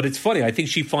 But it's funny. I think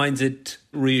she finds it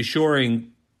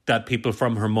reassuring that people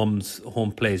from her mum's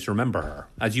home place remember her,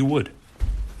 as you would.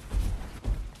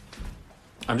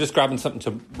 I'm just grabbing something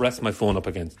to rest my phone up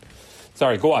against.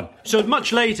 Sorry, go on. So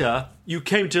much later, you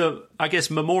came to, I guess,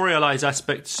 memorialise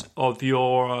aspects of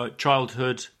your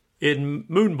childhood in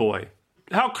Moon Boy.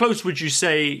 How close would you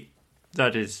say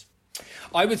that is?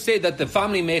 I would say that the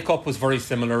family makeup was very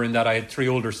similar in that I had 3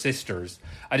 older sisters.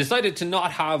 I decided to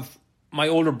not have my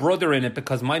older brother in it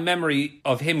because my memory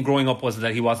of him growing up was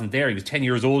that he wasn't there. He was 10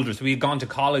 years older, so he had gone to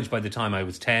college by the time I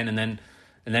was 10, and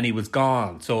then he was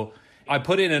gone. So I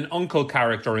put in an uncle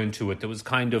character into it that was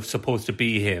kind of supposed to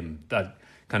be him, that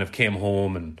kind of came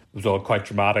home and was all quite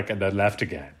dramatic and then left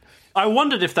again. I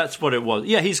wondered if that's what it was.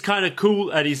 Yeah, he's kind of cool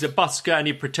and he's a busker and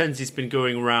he pretends he's been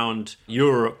going around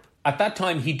Europe. At that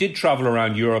time, he did travel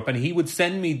around Europe and he would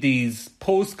send me these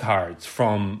postcards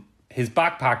from his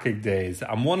backpacking days.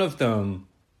 And one of them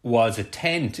was a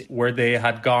tent where they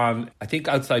had gone, I think,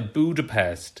 outside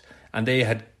Budapest, and they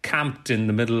had camped in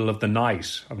the middle of the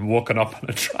night and woken up on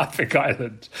a traffic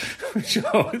island, which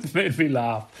always made me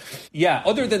laugh. Yeah,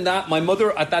 other than that, my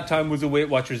mother at that time was a Weight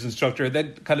Watchers instructor,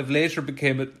 then kind of later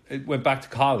went back to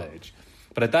college.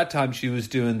 But at that time she was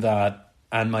doing that,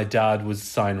 and my dad was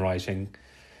sign writing,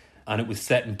 and it was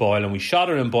set in Boyle, and we shot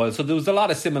it in Boyle. So there was a lot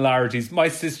of similarities. My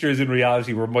sisters in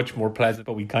reality were much more pleasant,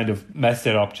 but we kind of messed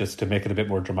it up just to make it a bit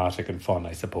more dramatic and fun,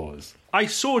 I suppose. I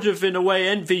sort of, in a way,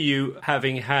 envy you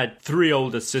having had 3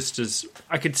 older sisters.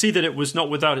 I could see that it was not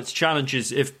without its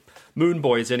challenges. If Moon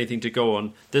Boy is anything to go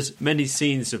on, there's many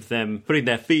scenes of them putting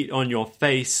their feet on your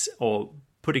face or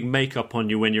putting makeup on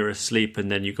you when you're asleep,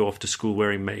 and then you go off to school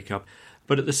wearing makeup.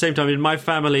 But at the same time, in my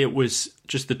family, it was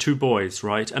just the 2 boys,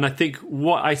 right? And I think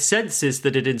what I sense is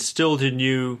that it instilled in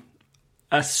you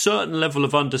a certain level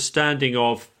of understanding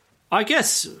of, I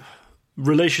guess,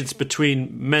 relations between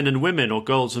men and women or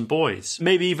girls and boys.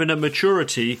 Maybe even a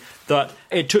maturity that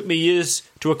it took me years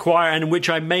to acquire and which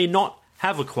I may not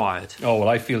have acquired. Oh, well,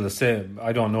 I feel the same.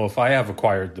 I don't know if I have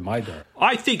acquired them either.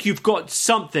 I think you've got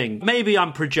something. Maybe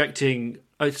I'm projecting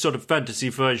a sort of fantasy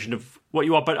version of what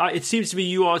you are, but it seems to me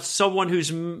you are someone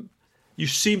you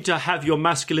seem to have your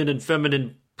masculine and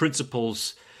feminine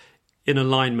principles in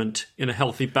alignment, in a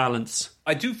healthy balance.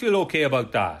 I do feel okay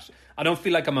about that. I don't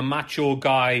feel like I'm a macho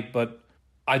guy, but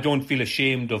I don't feel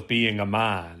ashamed of being a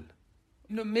man.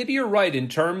 Maybe you're right in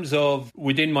terms of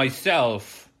within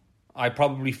myself, I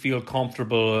probably feel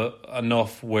comfortable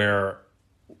enough where,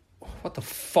 what the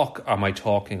fuck am I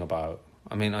talking about?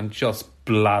 I mean, I'm just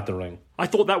blathering. I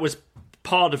thought that was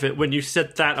part of it. When you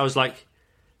said that, I was like,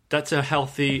 that's a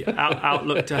healthy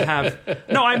outlook to have.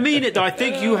 No, I mean it though. I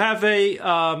think you have a...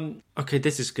 okay,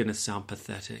 this is going to sound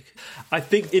pathetic. I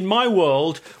think in my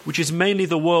world, which is mainly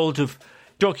the world of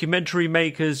documentary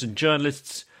makers and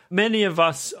journalists, many of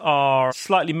us are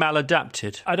slightly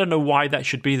maladapted. I don't know why that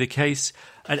should be the case.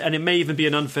 And it may even be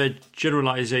an unfair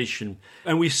generalization.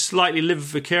 And we slightly live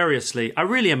vicariously. I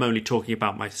really am only talking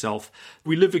about myself.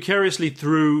 We live vicariously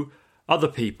through other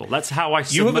people. That's how I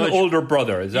submerge. You have an older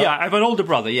brother, is that? Yeah, I have an older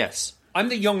brother, yes. I'm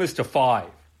the youngest of 5.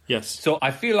 Yes. So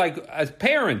I feel like as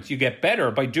parents, you get better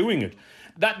by doing it.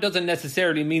 That doesn't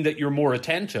necessarily mean that you're more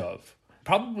attentive.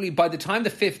 Probably by the time the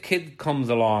 5th kid comes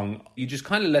along, you just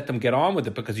kind of let them get on with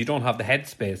it because you don't have the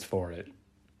headspace for it.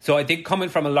 So I think coming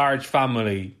from a large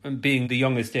family and being the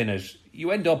youngest in it,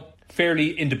 you end up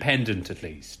fairly independent at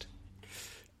least.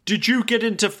 Did you get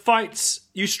into fights?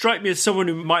 You strike me as someone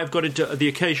who might have got into the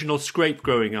occasional scrape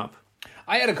growing up.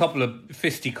 I had a couple of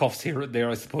fisticuffs here and there,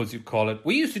 I suppose you'd call it.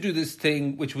 We used to do this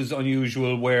thing which was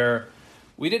unusual where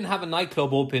we didn't have a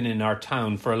nightclub open in our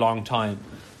town for a long time.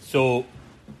 So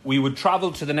we would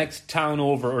travel to the next town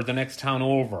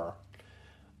over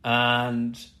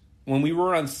and when we were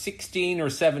around 16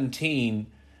 or 17,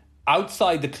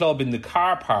 outside the club in the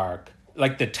car park,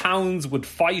 like the towns would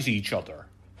fight each other.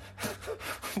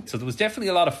 So there was definitely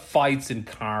a lot of fights in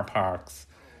car parks,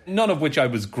 none of which I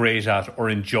was great at or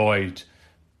enjoyed,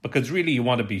 because really you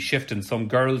want to be shifting some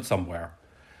girl somewhere.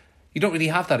 You don't really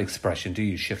have that expression, do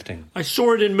you, shifting? I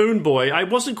saw it in Moon Boy. I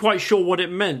wasn't quite sure what it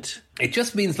meant. It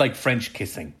just means like French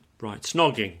kissing. Right,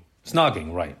 snogging.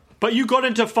 Snogging, right. But you got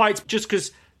into fights just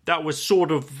because that was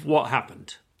sort of what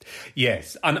happened.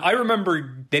 Yes, and I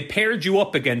remember they paired you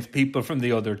up against people from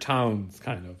the other towns,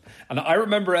 kind of. And I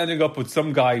remember ending up with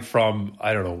some guy from,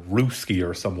 I don't know, Ruski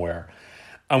or somewhere.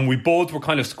 And we both were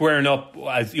kind of squaring up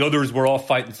as the others were off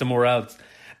fighting somewhere else.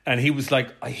 And he was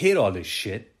like, I hate all this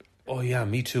shit. Oh, yeah,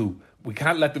 me too. We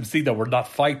can't let them see that we're not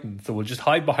fighting, so we'll just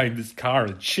hide behind this car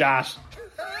and chat.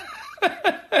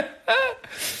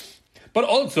 But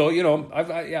also, you know, I've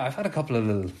had a couple of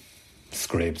little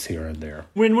scrapes here and there.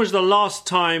 When was the last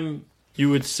time you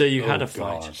would say you had a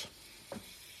fight? God.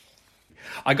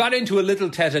 I got into a little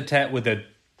tete-a-tete with a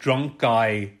drunk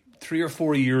guy 3 or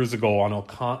 4 years ago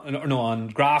on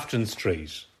Grafton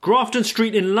Street. Grafton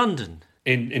Street in London?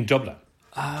 In Dublin.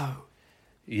 Oh.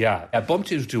 Yeah. I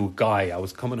bumped into a guy. I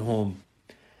was coming home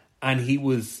and he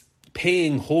was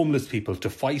paying homeless people to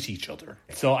fight each other.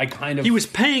 So I kind of... He was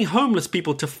paying homeless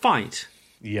people to fight?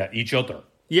 Yeah, each other.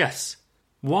 Yes.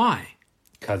 Why?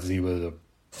 Because he was a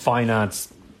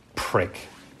finance prick.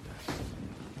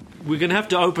 We're going to have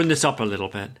to open this up a little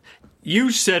bit. You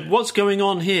said, what's going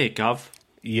on here, Gov?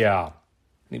 Yeah.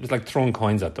 He was like throwing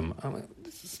coins at them. I'm like,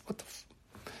 what the...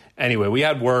 Anyway, we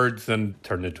had words and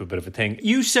turned into a bit of a thing.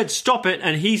 You said, stop it,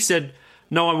 and he said,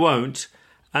 no, I won't.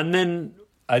 And then...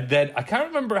 I can't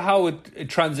remember how it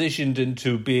transitioned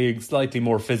into being slightly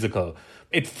more physical.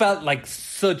 It felt like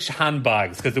such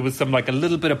handbags because there was some like a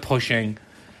little bit of pushing,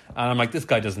 and I'm like, this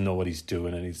guy doesn't know what he's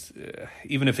doing, and he's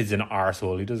even if he's an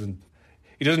arsehole, he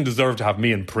doesn't deserve to have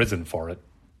me in prison for it.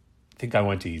 I think I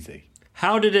went easy.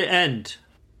 How did it end?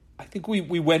 I think we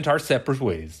went our separate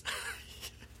ways.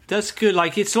 That's good.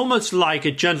 Like, it's almost like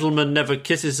a gentleman never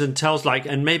kisses and tells, like,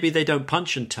 and maybe they don't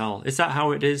punch and tell. Is that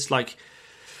how it is? Like,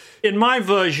 in my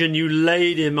version, you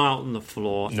laid him out on the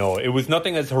floor. No, it was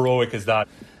nothing as heroic as that.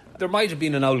 There might have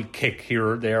been an old kick here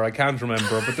or there, I can't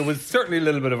remember, but there was certainly a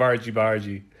little bit of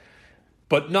argy-bargy,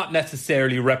 but not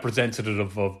necessarily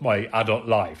representative of my adult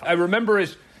life. I remember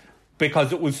it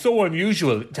because it was so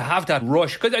unusual to have that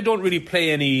rush, because I don't really play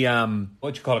any,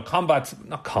 not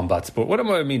combat sport, what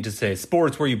am I mean to say?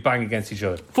 Sports where you bang against each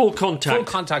other. Full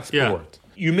contact sport. Yeah.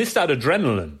 You miss that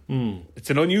adrenaline.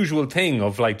 It's an unusual thing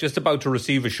of like just about to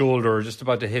receive a shoulder or just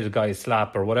about to hit a guy's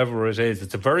slap or whatever it is.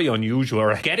 It's a very unusual,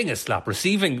 or getting a slap,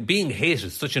 being hit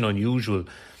is such an unusual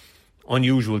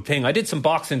thing. I did some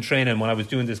boxing training when I was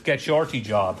doing this Get Shorty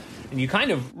job, and you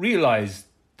kind of realise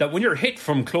that when you're hit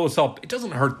from close up, it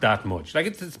doesn't hurt that much. Like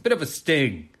it's a bit of a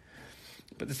sting.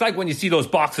 But it's like when you see those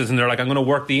boxes and they're like, I'm going to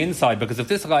work the inside because if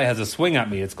this guy has a swing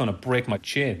at me, it's going to break my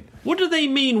chin. What do they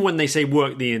mean when they say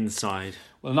work the inside?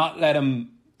 Well, not let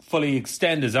him fully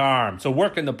extend his arm. So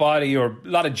working the body, or a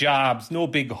lot of jabs, no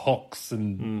big hooks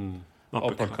and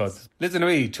uppercuts. Listen to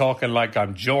me talking like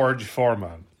I'm George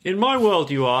Foreman. In my world,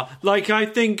 you are. Like, I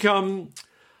think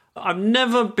I've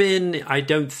never been, I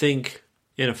don't think,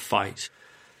 in a fight.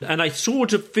 And I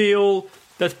sort of feel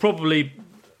that's probably,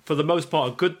 for the most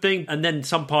part, a good thing. And then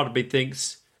some part of me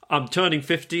thinks, I'm turning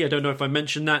 50. I don't know if I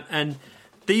mentioned that. And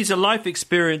these are life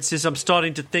experiences I'm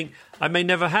starting to think I may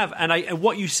never have. And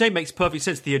what you say makes perfect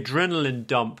sense. The adrenaline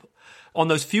dump on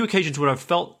those few occasions when I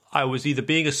felt I was either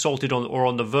being assaulted or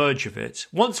on the verge of it.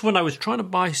 Once when I was trying to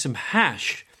buy some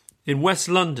hash in West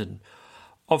London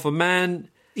of a man,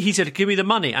 he said, give me the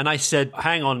money. And I said,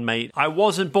 hang on, mate, I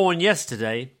wasn't born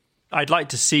yesterday. I'd like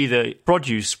to see the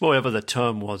produce, whatever the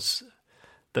term was,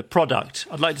 the product.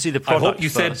 I'd like to see the product. I hope you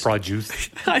first. said produce.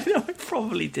 I know, I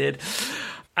probably did.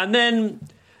 And then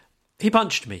he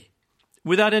punched me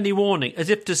without any warning, as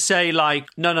if to say, like,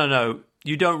 no,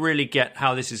 you don't really get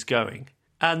how this is going.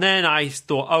 And then I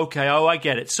thought, okay, I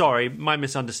get it. Sorry, my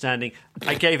misunderstanding.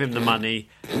 I gave him the money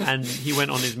and he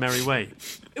went on his merry way.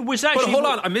 It was actually... But hold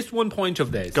on, I missed one point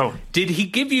of this. Go on. Did he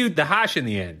give you the hash in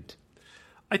the end?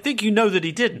 I think you know that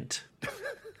he didn't.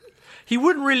 He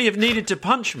wouldn't really have needed to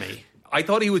punch me. I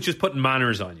thought he was just putting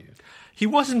manners on you. He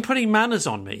wasn't putting manners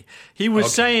on me. He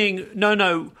was saying,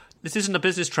 no, this isn't a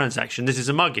business transaction. This is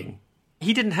a mugging.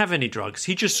 He didn't have any drugs.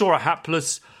 He just saw a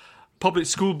hapless public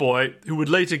school boy who would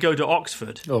later go to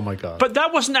Oxford. Oh, my God. But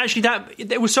that wasn't actually that...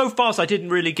 It was so fast I didn't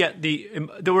really get the...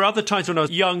 There were other times when I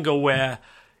was younger where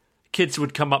kids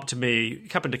would come up to me.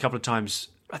 It happened a couple of times.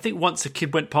 I think once a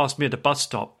kid went past me at a bus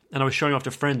stop and I was showing off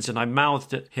to friends and I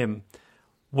mouthed at him,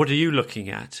 what are you looking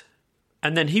at?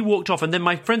 And then he walked off and then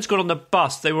my friends got on the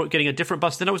bus. They were getting a different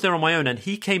bus. Then I was there on my own and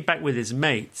he came back with his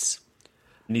mates.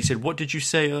 And he said, what did you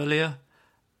say earlier?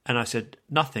 And I said,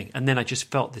 nothing. And then I just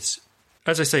felt this,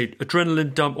 as I say,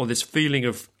 adrenaline dump or this feeling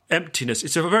of emptiness.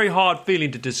 It's a very hard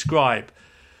feeling to describe.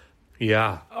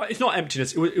 Yeah. It's not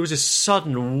emptiness. It was a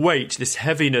sudden weight, this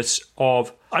heaviness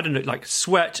of, I don't know, like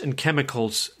sweat and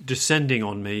chemicals descending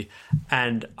on me.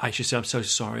 And I just said, I'm so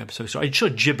sorry. I sure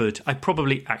gibbered. I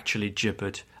probably actually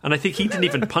gibbered. And I think he didn't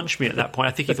even punch me at that point.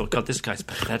 I think he thought, God, this guy's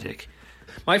pathetic.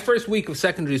 My first week of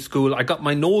secondary school, I got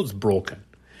my nose broken.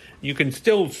 You can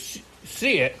still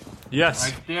see it.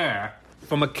 Yes. Right there.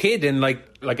 From a kid in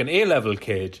like an A-level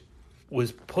kid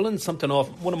was pulling something off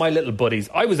one of my little buddies.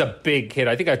 I was a big kid.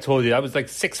 I think I told you. I was like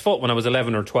 6 foot when I was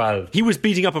 11 or 12. He was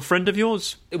beating up a friend of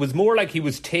yours? It was more like he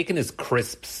was taking his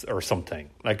crisps or something.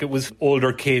 Like it was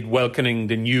older kid welcoming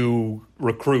the new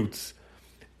recruits.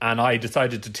 And I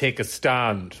decided to take a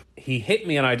stand. He hit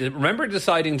me and I remember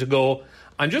deciding to go,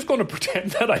 I'm just going to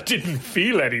pretend that I didn't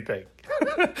feel anything.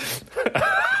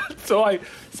 So I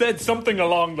said something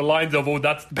along the lines of, oh,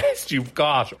 that's the best you've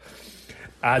got.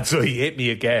 And so he hit me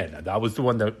again, and that was the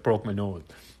one that broke my nose.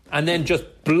 And then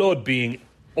just blood being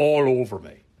all over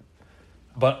me.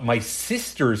 But my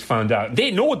sisters found out.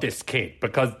 They know this kid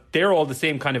because they're all the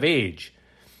same kind of age.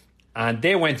 And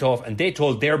they went off and they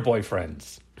told their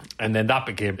boyfriends. And then that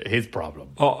became his problem.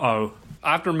 Uh-oh.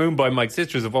 After Moonboy, my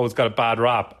sisters have always got a bad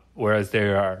rap, whereas they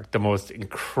are the most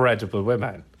incredible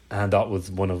women. And that was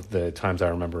one of the times I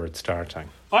remember it starting.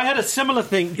 I had a similar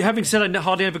thing. Having said I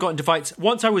hardly ever got into fights,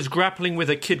 once I was grappling with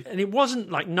a kid, and it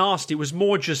wasn't like nasty, it was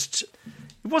more just...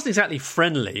 It wasn't exactly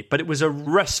friendly, but it was a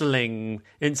wrestling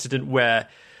incident where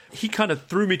he kind of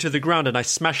threw me to the ground and I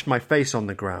smashed my face on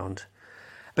the ground.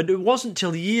 But it wasn't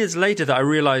till years later that I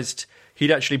realised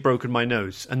he'd actually broken my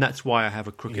nose, and that's why I have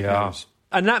a crooked nose.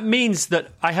 And that means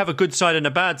that I have a good side and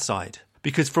a bad side,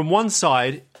 because from one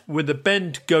side, when the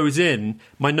bend goes in,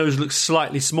 my nose looks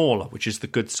slightly smaller, which is the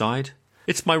good side.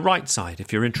 It's my right side,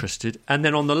 if you're interested. And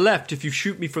then on the left, if you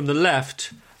shoot me from the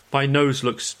left, my nose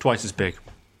looks twice as big.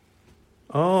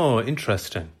 Oh,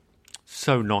 interesting.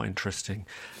 So not interesting.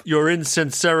 Your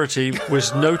insincerity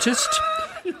was noticed.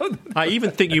 I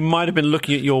even think you might have been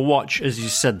looking at your watch as you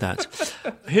said that.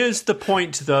 Here's the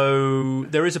point, though.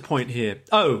 There is a point here.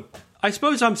 Oh, I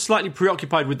suppose I'm slightly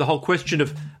preoccupied with the whole question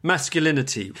of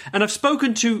masculinity. And I've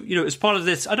spoken to, as part of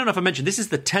this, I don't know if I mentioned, this is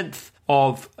the 10th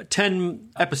of 10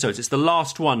 episodes. It's the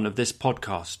last one of this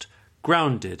podcast,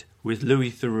 Grounded with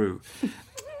Louis Theroux.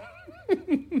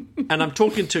 And I'm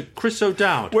talking to Chris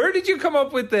O'Dowd. Where did you come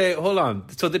up with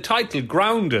so the title,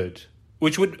 Grounded,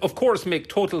 which would, of course, make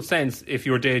total sense if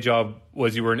your day job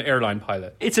was you were an airline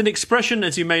pilot. It's an expression,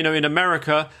 as you may know, in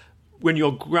America. When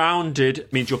you're grounded,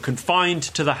 it means you're confined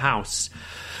to the house.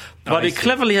 But it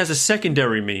cleverly has a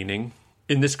secondary meaning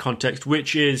in this context,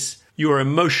 which is you are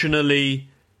emotionally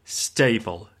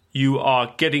stable. You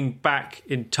are getting back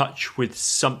in touch with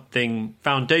something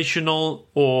foundational,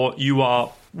 or you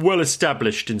are well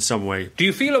established in some way. Do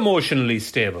you feel emotionally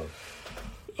stable?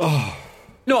 Oh.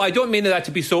 No, I don't mean that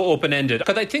to be so open-ended,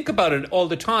 because I think about it all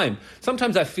the time.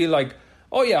 Sometimes I feel like,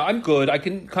 oh yeah, I'm good. I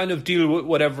can kind of deal with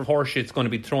whatever horseshit's going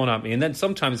to be thrown at me. And then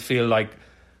sometimes feel like,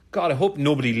 God, I hope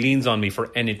nobody leans on me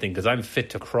for anything because I'm fit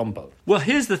to crumble. Well,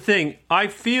 here's the thing. I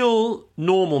feel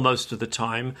normal most of the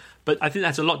time, but I think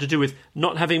that's a lot to do with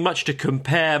not having much to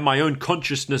compare my own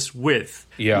consciousness with.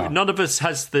 Yeah. None of us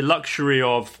has the luxury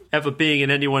of ever being in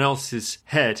anyone else's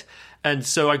head. And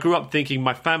so I grew up thinking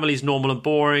my family's normal and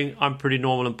boring. I'm pretty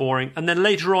normal and boring. And then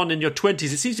later on in your 20s,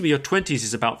 it seems to me your 20s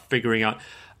is about figuring out,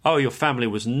 oh, your family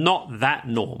was not that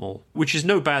normal, which is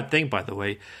no bad thing, by the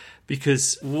way,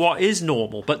 because what is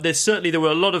normal? But there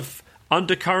were a lot of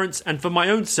undercurrents, and for my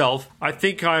own self, I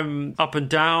think I'm up and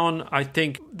down. I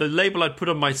think the label I'd put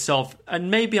on myself, and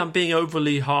maybe I'm being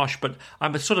overly harsh, but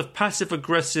I'm a sort of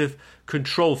passive-aggressive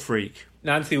control freak.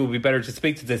 Nancy will be better to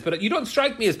speak to this, but you don't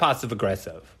strike me as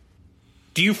passive-aggressive.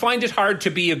 Do you find it hard to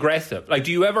be aggressive? Like,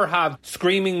 do you ever have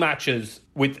screaming matches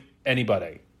with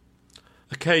anybody?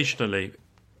 Occasionally.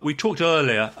 We talked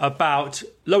earlier about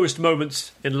lowest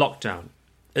moments in lockdown.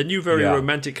 And you very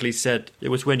romantically said it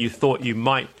was when you thought you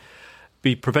might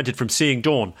be prevented from seeing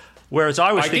dawn. Whereas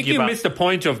I was thinking about... I think you missed the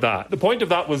point of that. The point of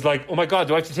that was like, oh my God,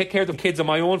 do I have to take care of the kids on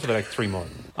my own for the next 3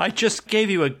 months? I just gave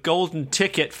you a golden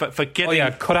ticket for getting... Oh yeah,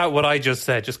 cut out what I just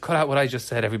said. Just cut out what I just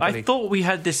said, everybody. I thought we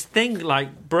had this thing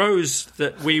like bros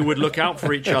that we would look out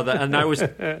for each other, and I was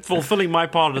fulfilling my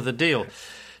part of the deal.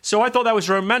 So I thought that was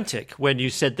romantic when you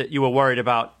said that you were worried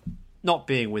about not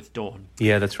being with Dawn.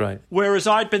 Yeah, that's right. Whereas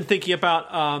I'd been thinking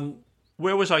about,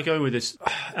 where was I going with this?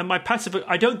 And my passive...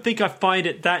 I don't think I find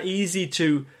it that easy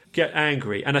to get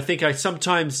angry. And I think I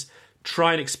sometimes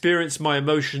try and experience my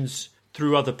emotions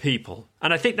through other people.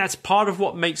 And I think that's part of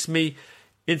what makes me,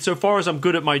 insofar as I'm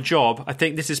good at my job, I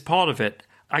think this is part of it.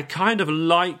 I kind of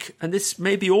like, and this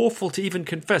may be awful to even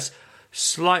confess,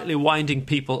 slightly winding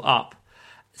people up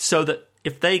so that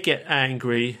if they get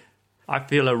angry, I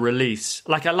feel a release.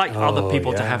 Like I like other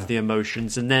people to have the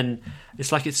emotions, and then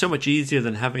it's like it's so much easier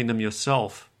than having them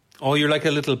yourself. Oh, you're like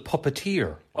a little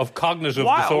puppeteer of cognitive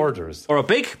disorders. Or a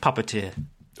big puppeteer.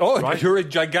 Oh, right? You're a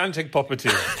gigantic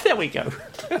puppeteer. There we go.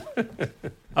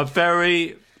 A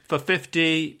very, for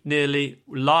 50, nearly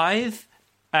lithe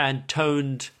and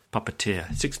toned puppeteer,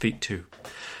 6'2",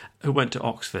 who went to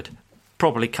Oxford.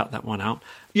 probably cut that one out.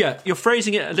 Yeah, you're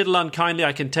phrasing it a little unkindly.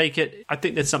 I can take it. I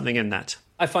think there's something in that.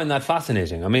 I find that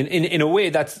fascinating. I mean, in a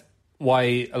way, that's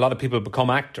why a lot of people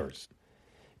become actors.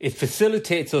 It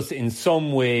facilitates us in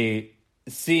some way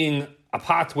seeing a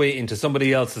pathway into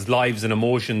somebody else's lives and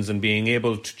emotions and being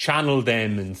able to channel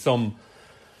them in some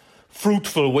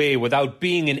fruitful way without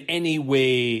being in any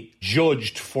way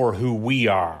judged for who we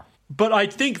are. But I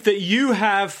think that you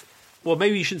have, well,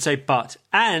 maybe you shouldn't say but,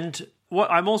 and what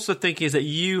I'm also thinking is that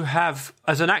you have,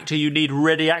 as an actor, you need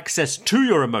ready access to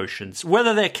your emotions,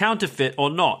 whether they're counterfeit or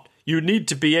not. You need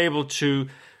to be able to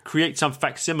create some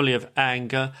facsimile of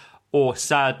anger or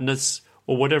sadness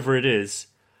or whatever it is.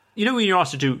 You know when you're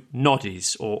asked to do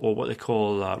noddies or what they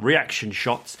call reaction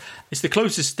shots, it's the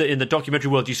closest that in the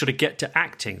documentary world you sort of get to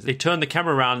acting. They turn the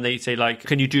camera around and they say, like,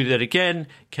 can you do that again?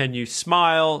 Can you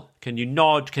smile? Can you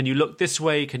nod? Can you look this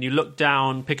way? Can you look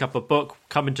down, pick up a book,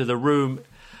 come into the room?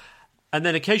 And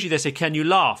then occasionally they say, can you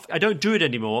laugh? I don't do it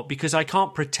anymore because I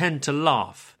can't pretend to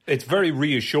laugh. It's very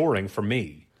reassuring for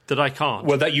me. That I can't?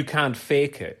 Well, that you can't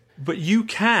fake it. But you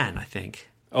can, I think.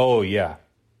 Oh, yeah.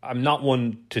 I'm not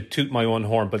one to toot my own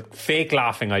horn, but fake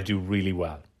laughing I do really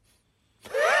well.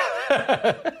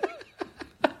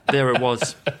 There it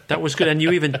was. That was good, and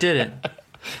you even did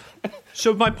it.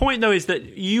 So my point, though, is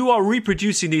that you are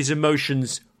reproducing these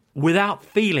emotions without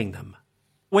feeling them.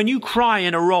 When you cry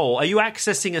in a role, are you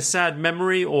accessing a sad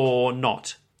memory or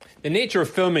not? The nature of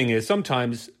filming is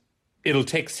sometimes it'll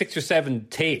take 6 or 7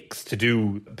 takes to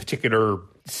do a particular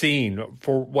scene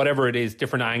for whatever it is,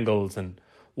 different angles and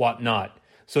whatnot.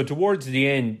 So towards the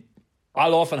end,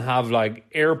 I'll often have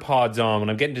like AirPods on when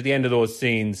I'm getting to the end of those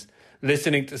scenes,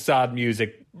 listening to sad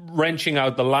music, wrenching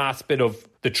out the last bit of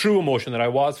the true emotion that I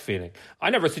was feeling. I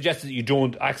never suggested that you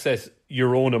don't access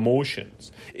your own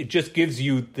emotions. It just gives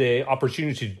you the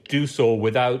opportunity to do so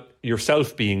without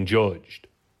yourself being judged.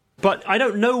 But I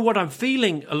don't know what I'm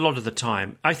feeling a lot of the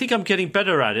time. I think I'm getting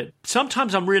better at it.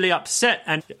 Sometimes I'm really upset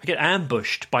and I get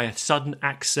ambushed by a sudden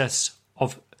access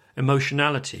of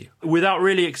emotionality without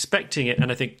really expecting it.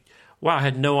 And I think, wow, I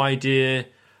had no idea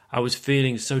I was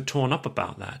feeling so torn up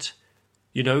about that.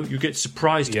 You know, you get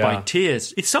surprised by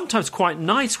tears. It's sometimes quite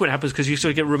nice when it happens because you sort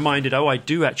of get reminded, oh, I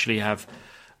do actually have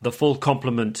the full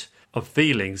complement of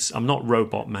feelings. I'm not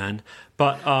Robot Man.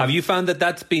 But have you found that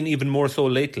that's been even more so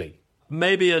lately?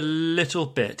 Maybe a little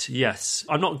bit, yes.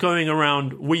 I'm not going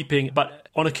around weeping, but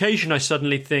on occasion I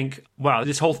suddenly think, wow,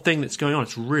 this whole thing that's going on,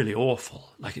 it's really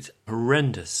awful. Like, it's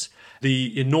horrendous.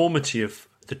 The enormity of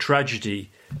the tragedy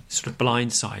sort of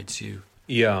blindsides you.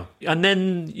 Yeah. And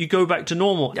then you go back to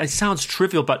normal. It sounds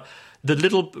trivial, but the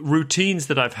little routines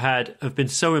that I've had have been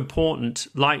so important,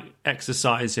 like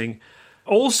exercising.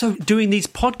 Also doing these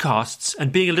podcasts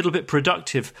and being a little bit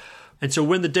productive. And so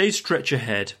when the days stretch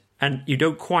ahead and you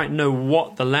don't quite know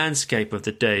what the landscape of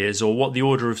the day is or what the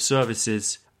order of service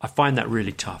is, I find that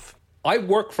really tough. I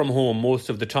work from home most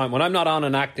of the time. When I'm not on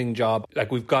an acting job,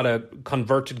 like we've got a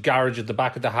converted garage at the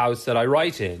back of the house that I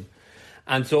write in.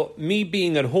 And so me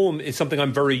being at home is something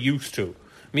I'm very used to.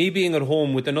 Me being at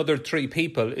home with another 3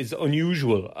 people is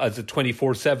unusual as a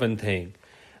 24/7 thing.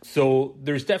 So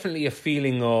there's definitely a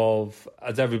feeling of,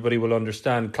 as everybody will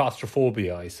understand,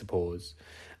 claustrophobia, I suppose.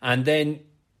 And then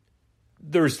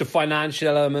there's the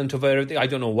financial element of everything. I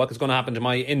don't know what is going to happen to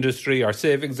my industry. Our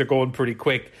savings are going pretty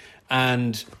quick.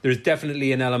 And there's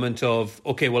definitely an element of,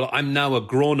 okay, well, I'm now a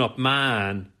grown-up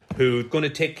man who's going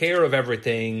to take care of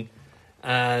everything.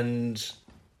 And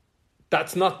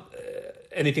that's not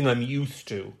anything I'm used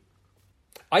to.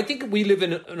 I think we live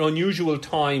in an unusual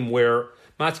time where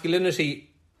masculinity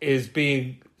is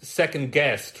being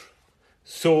second-guessed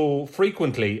so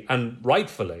frequently and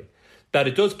rightfully that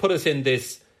it does put us in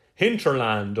this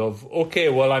hinterland of, okay,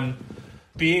 well, I'm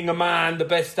being a man the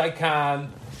best I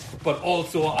can, but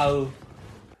also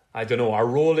I don't know, our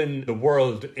role in the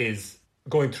world is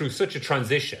going through such a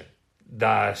transition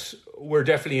that we're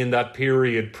definitely in that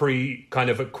period pre-kind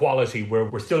of equality where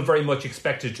we're still very much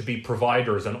expected to be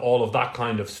providers and all of that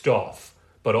kind of stuff,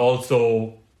 but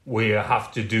also we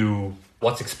have to do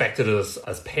what's expected of us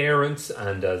as parents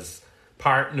and as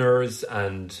partners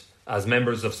and as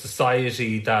members of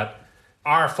society that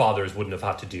our fathers wouldn't have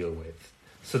had to deal with.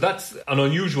 So that's an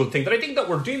unusual thing that I think that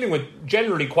we're dealing with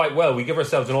generally quite well. We give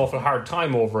ourselves an awful hard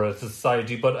time over as a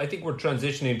society, but I think we're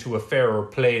transitioning to a fairer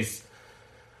place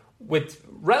with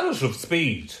relative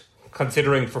speed,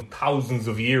 considering for thousands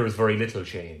of years very little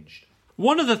changed.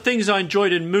 One of the things I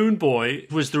enjoyed in Moon Boy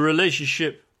was the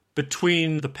relationship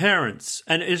between the parents,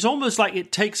 and it's almost like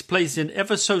it takes place in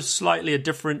ever so slightly a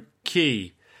different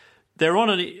key. They're on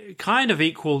a kind of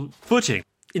equal footing.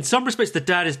 In some respects, the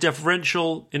dad is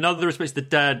deferential. In other respects, the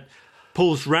dad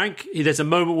pulls rank. There's a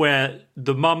moment where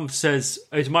the mum says,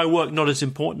 "Is my work not as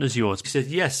important as yours?" He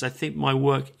says, "Yes, I think my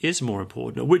work is more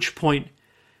important." At which point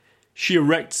she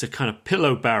erects a kind of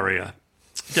pillow barrier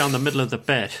down the middle of the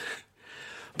bed.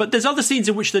 But there's other scenes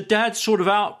in which the dad's sort of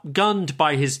outgunned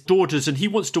by his daughters and he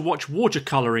wants to watch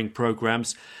watercolouring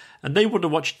programmes and they want to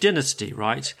watch Dynasty,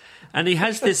 right? And he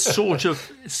has this sort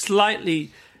of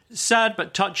slightly sad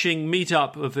but touching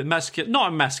meet-up of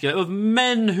of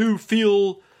men who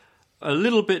feel a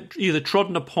little bit either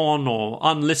trodden upon or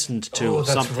unlistened to or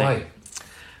something. Right.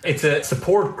 It's a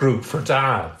support group for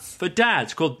dads. For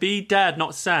dads, called Be Dad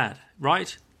Not Sad,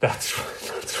 right? That's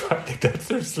right. That's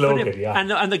their slogan, yeah.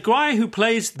 And the guy who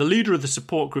plays the leader of the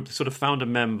support group, the sort of founder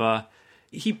member,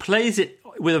 he plays it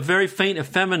with a very faint,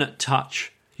 effeminate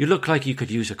touch. You look like you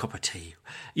could use a cup of tea.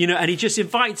 And he just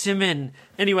invites him in.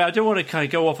 Anyway, I don't want to kind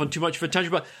of go off on too much of a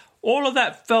tangent, but all of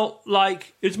that felt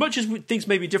like, as much as things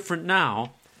may be different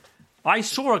now, I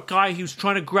saw a guy who's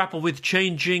trying to grapple with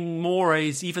changing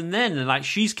mores even then. And like,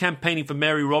 she's campaigning for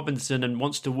Mary Robinson and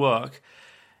wants to work.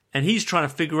 And he's trying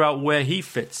to figure out where he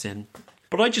fits in.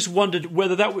 But I just wondered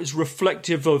whether that was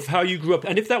reflective of how you grew up.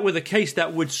 And if that were the case,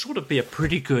 that would sort of be a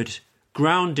pretty good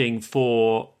grounding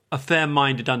for a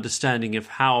fair-minded understanding of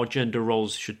how gender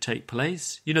roles should take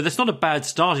place. That's not a bad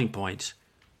starting point.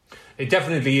 It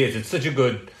definitely is. It's such a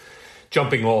good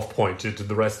jumping-off point into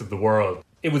the rest of the world.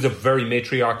 It was a very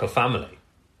matriarchal family,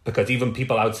 because even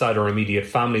people outside our immediate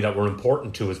family that were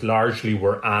important to us largely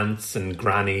were aunts and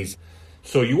grannies.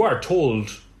 So you are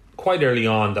told quite early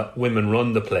on that women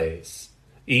run the place,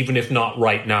 even if not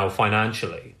right now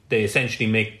financially. They essentially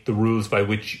make the rules by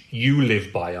which you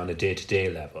live by on a day-to-day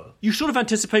level. You sort of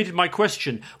anticipated my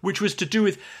question, which was to do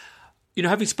with,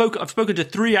 I've spoken to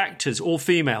 3 actors, all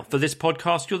female, for this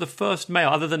podcast. You're the first male,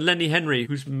 other than Lenny Henry,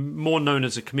 who's more known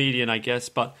as a comedian, I guess.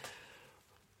 But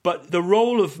the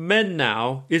role of men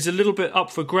now is a little bit up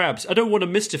for grabs. I don't want to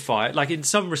mystify it. Like, in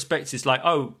some respects, it's like,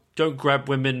 oh, don't grab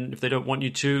women if they don't want you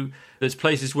to. There's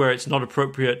places where it's not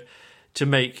appropriate to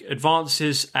make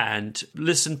advances and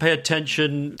listen, pay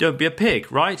attention, don't be a pig,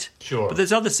 right? Sure. But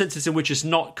there's other senses in which it's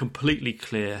not completely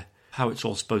clear how it's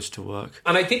all supposed to work.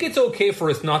 And I think it's okay for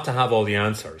us not to have all the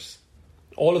answers.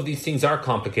 All of these things are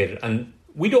complicated, and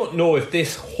we don't know if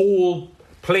this whole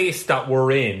place that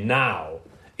we're in now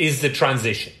is the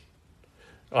transition.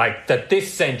 Like, that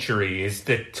this century is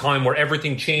the time where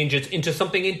everything changes into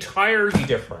something entirely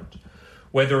different.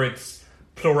 Whether it's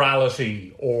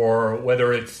plurality or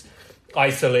whether it's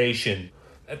isolation.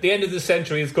 At the end of the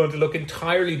century, it's going to look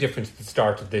entirely different to the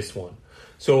start of this one.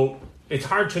 So it's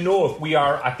hard to know if we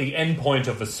are at the end point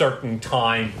of a certain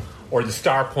time or the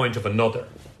start point of another.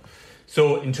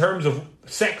 So in terms of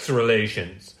sex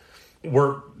relations,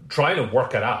 we're trying to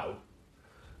work it out.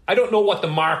 I don't know what the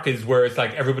mark is where it's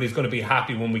like everybody's going to be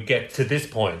happy when we get to this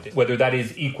point. Whether that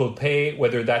is equal pay,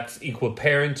 whether that's equal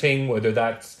parenting, whether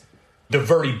that's the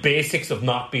very basics of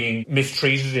not being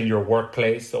mistreated in your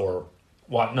workplace or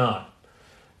whatnot.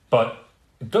 But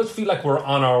it does feel like we're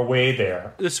on our way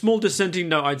there. The small dissenting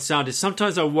note I'd sound is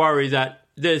sometimes I worry that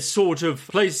there's sort of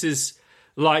places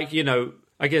like,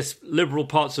 I guess liberal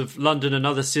parts of London and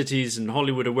other cities and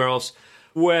Hollywood or where else,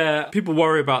 where people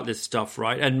worry about this stuff,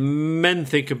 right? And men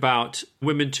think about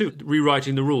women too,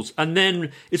 rewriting the rules. And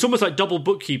then it's almost like double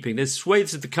bookkeeping. There's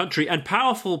swathes of the country and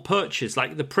powerful perches,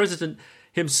 like the president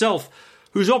himself,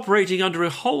 who's operating under a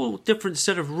whole different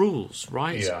set of rules,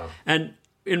 right? Yeah. And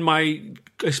in my,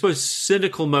 I suppose,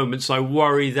 cynical moments, I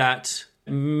worry that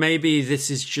maybe this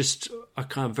is just a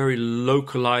kind of very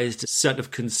localized set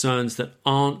of concerns that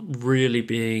aren't really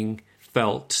being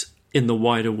felt in the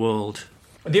wider world.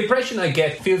 The impression I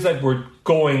get feels like we're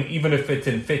going, even if it's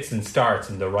in fits and starts,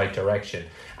 in the right direction.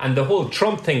 And the whole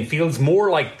Trump thing feels more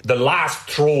like the last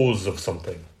throes of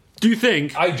something. Do you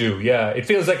think? I do, yeah. It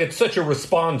feels like it's such a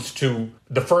response to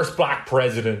the first black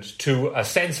president, to a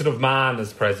sensitive man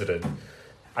as president.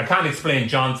 I can't explain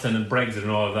Johnson and Brexit and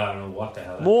all of that. I don't know what the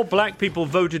hell. More black people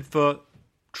voted for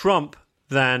Trump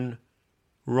than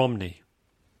Romney.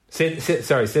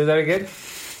 Sorry, say that again?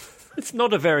 It's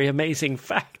not a very amazing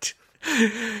fact.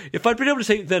 If I'd been able to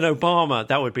say than Obama,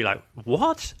 that would be like,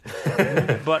 what?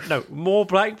 But no, more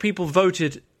black people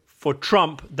voted for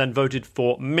Trump than voted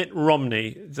for Mitt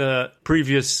Romney, the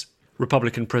previous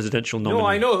Republican presidential nominee. No,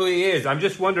 I know who he is. I'm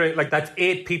just wondering, like, that's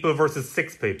 8 people versus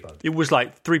 6 people. It was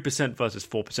like 3% versus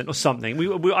 4% or something.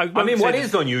 I mean, what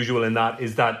is unusual in that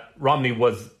is that Romney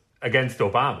was against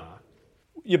Obama.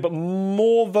 Yeah, but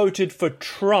more voted for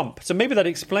Trump. So maybe that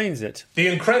explains it. The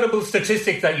incredible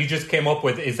statistic that you just came up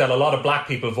with is that a lot of black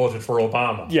people voted for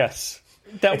Obama. Yes.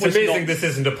 It's amazing this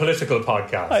isn't a political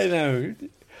podcast. I know.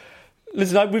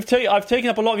 Listen, I've taken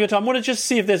up a lot of your time. I want to just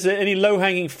see if there's any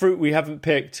low-hanging fruit we haven't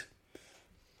picked.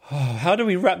 How do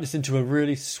we wrap this into a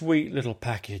really sweet little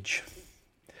package?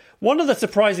 One of the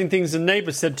surprising things a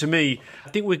neighbour said to me, I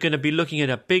think we're going to be looking at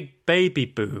a big baby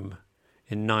boom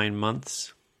in 9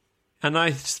 months. And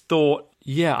I thought,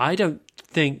 yeah, I don't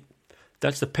think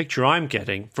that's the picture I'm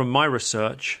getting from my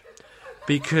research,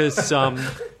 because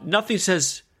nothing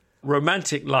says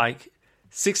romantic like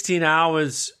 16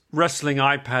 hours wrestling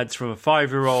iPads from a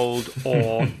 5-year-old,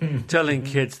 or telling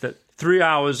kids that 3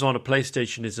 hours on a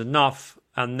PlayStation is enough,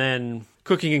 and then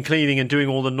cooking and cleaning and doing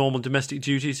all the normal domestic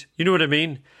duties. You know what I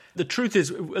mean? The truth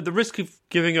is, at the risk of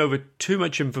giving over too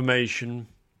much information,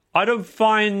 I don't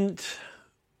find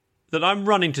that I'm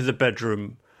running to the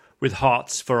bedroom with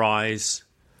hearts for eyes.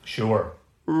 Sure.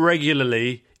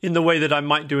 Regularly, in the way that I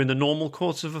might do in the normal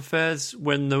course of affairs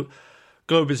when the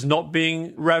globe is not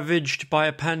being ravaged by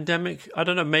a pandemic. I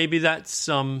don't know, maybe that's...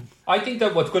 I think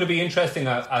that what's going to be interesting...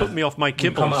 put me off my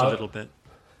kibbles a little bit.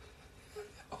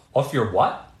 Off your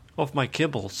what? Off my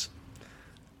kibbles.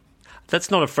 That's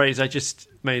not a phrase, I just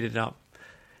made it up.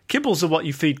 Kibbles are what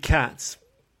you feed cats.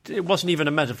 It wasn't even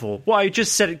a metaphor. Well, I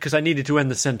just said it because I needed to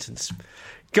end the sentence.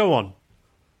 Go on.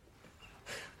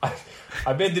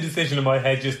 I made the decision in my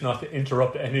head just not to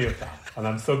interrupt any of that, and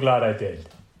I'm so glad I did.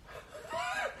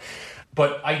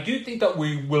 But I do think that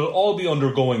we will all be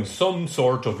undergoing some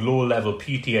sort of low-level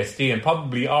PTSD, and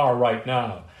probably are right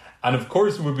now. And of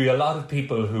course, there will be a lot of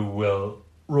people who will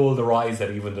roll their eyes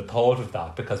at even the thought of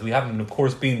that, because we haven't, of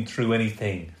course, been through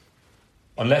anything,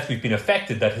 unless we've been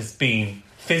affected, that has been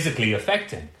physically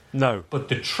affecting. No. But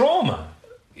the trauma,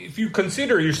 if you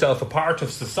consider yourself a part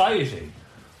of society,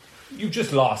 you've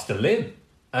just lost a limb.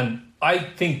 And I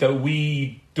think that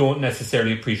we don't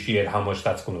necessarily appreciate how much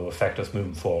that's going to affect us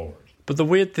moving forward. But the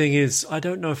weird thing is, I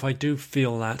don't know if I do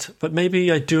feel that, but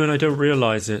maybe I do and I don't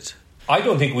realise it. I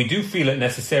don't think we do feel it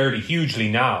necessarily hugely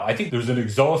now. I think there's an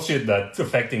exhaustion that's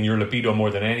affecting your libido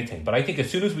more than anything. But I think as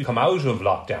soon as we come out of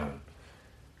lockdown,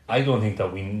 I don't think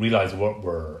that we realise what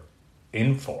we're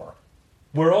in for.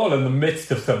 We're all in the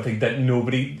midst of something that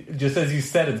nobody, just as you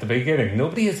said at the beginning,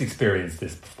 nobody has experienced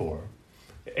this before.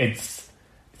 It's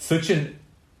such an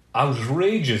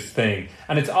outrageous thing.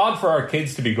 And it's odd for our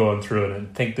kids to be going through it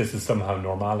and think this is somehow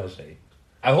normality.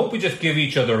 I hope we just give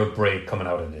each other a break coming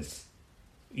out of this.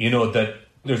 You know, that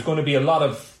there's going to be a lot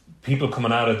of people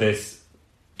coming out of this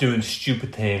doing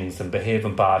stupid things and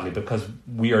behaving badly because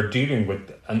we are dealing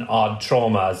with an odd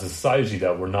trauma as a society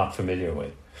that we're not familiar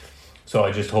with. So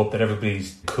I just hope that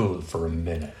everybody's cool for a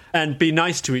minute. And be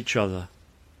nice to each other.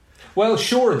 Well,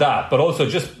 sure that, but also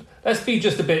just let's be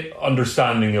just a bit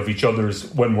understanding of each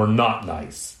other's when we're not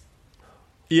nice.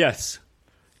 Yes.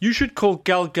 You should call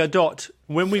Gal Gadot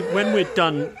when we're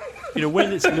done, you know,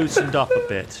 when it's loosened up a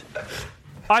bit.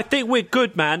 I think we're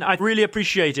good, man. I really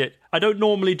appreciate it. I don't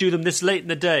normally do them this late in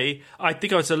the day. I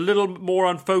think I was a little more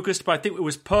unfocused, but I think it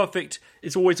was perfect.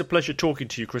 It's always a pleasure talking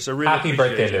to you, Chris. I really Happy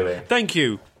appreciate birthday, it. Louis. Thank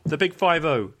you. The big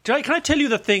 5-0. Can I tell you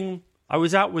the thing? I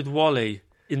was out with Wally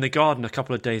in the garden a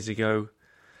couple of days ago,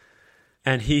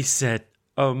 and he said,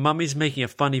 "Oh, Mummy's making a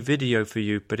funny video for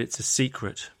you, but it's a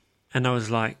secret." And I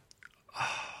was like,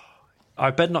 oh,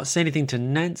 I better not say anything to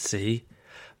Nancy.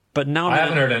 But now I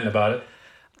haven't heard anything about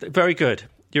it. Very good.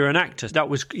 You're an actor. That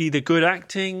was either good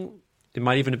acting, it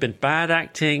might even have been bad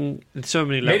acting, in so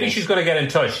many levels. Maybe she's going to get in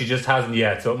touch. She just hasn't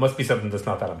yet, so it must be something that's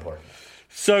not that important.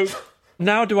 So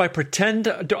now do I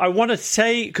pretend? Do I want to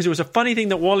say, because it was a funny thing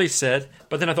that Wally said,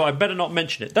 but then I thought I better not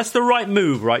mention it. That's the right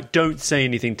move, right? Don't say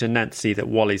anything to Nancy that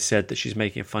Wally said that she's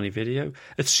making a funny video.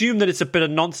 Assume that it's a bit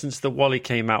of nonsense that Wally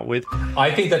came out with.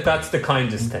 I think that that's the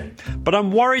kindest thing. But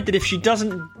I'm worried that if she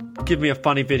doesn't give me a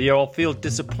funny video, I'll feel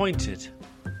disappointed.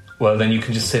 Well, then you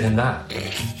can just sit in that.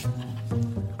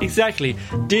 Exactly.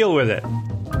 Deal with it.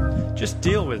 Just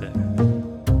deal with it.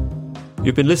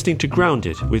 You've been listening to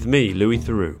Grounded with me, Louis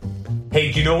Theroux.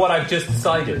 Hey, do you know what I've just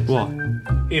decided? What?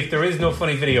 If there is no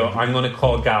funny video, I'm going to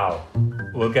call Gal.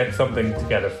 We'll get something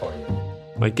together for you.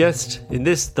 My guest in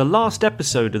this, the last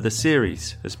episode of the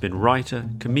series, has been writer,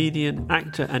 comedian,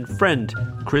 actor and friend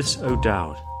Chris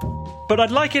O'Dowd. But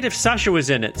I'd like it if Sacha was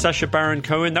in it. Sacha Baron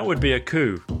Cohen, that would be a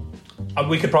coup.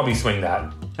 We could probably swing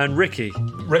that. And Ricky.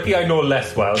 Ricky I know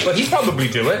less well, but he'd probably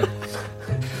do it.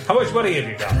 How much money have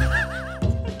you got?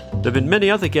 There have been many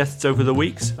other guests over the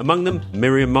weeks, among them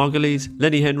Miriam Margolyes,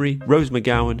 Lenny Henry, Rose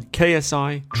McGowan,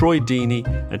 KSI, Troy Deeney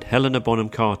and Helena Bonham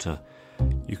Carter.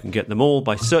 You can get them all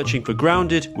by searching for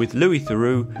Grounded with Louis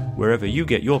Theroux wherever you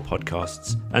get your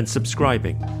podcasts and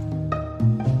subscribing.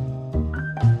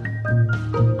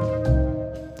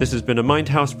 This has been a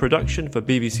Mindhouse production for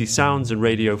BBC Sounds and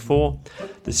Radio 4.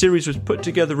 The series was put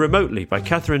together remotely by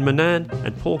Catherine Manan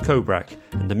and Paul Kobrak,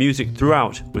 and the music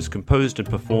throughout was composed and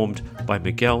performed by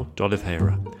Miguel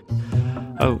d'Oliveira.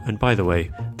 Oh, and by the way,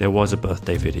 there was a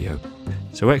birthday video.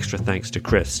 So extra thanks to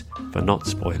Chris for not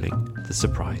spoiling the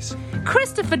surprise.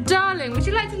 Christopher, darling, would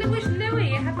you like to wish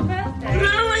Louis a happy birthday?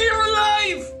 Louis, you're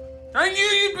alive! I knew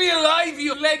you'd be alive,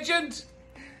 you legend!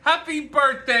 Happy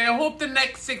birthday. I hope the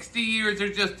next 60 years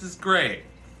are just as great.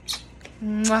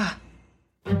 Mwah.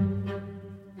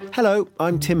 Hello,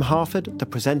 I'm Tim Harford, the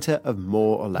presenter of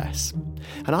More or Less.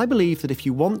 And I believe that if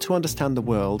you want to understand the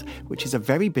world, which is a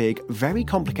very big, very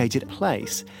complicated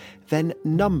place, then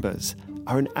numbers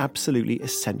are an absolutely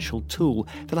essential tool.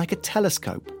 They're like a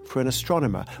telescope for an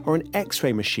astronomer or an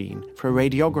X-ray machine for a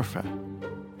radiographer.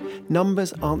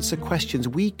 Numbers answer questions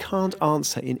we can't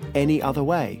answer in any other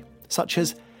way, such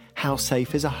as how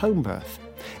safe is a home birth?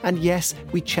 And yes,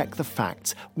 we check the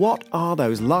facts. What are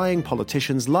those lying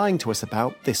politicians lying to us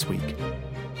about this week?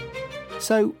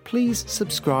 So please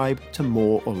subscribe to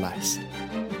More or Less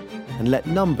and let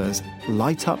numbers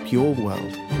light up your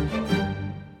world.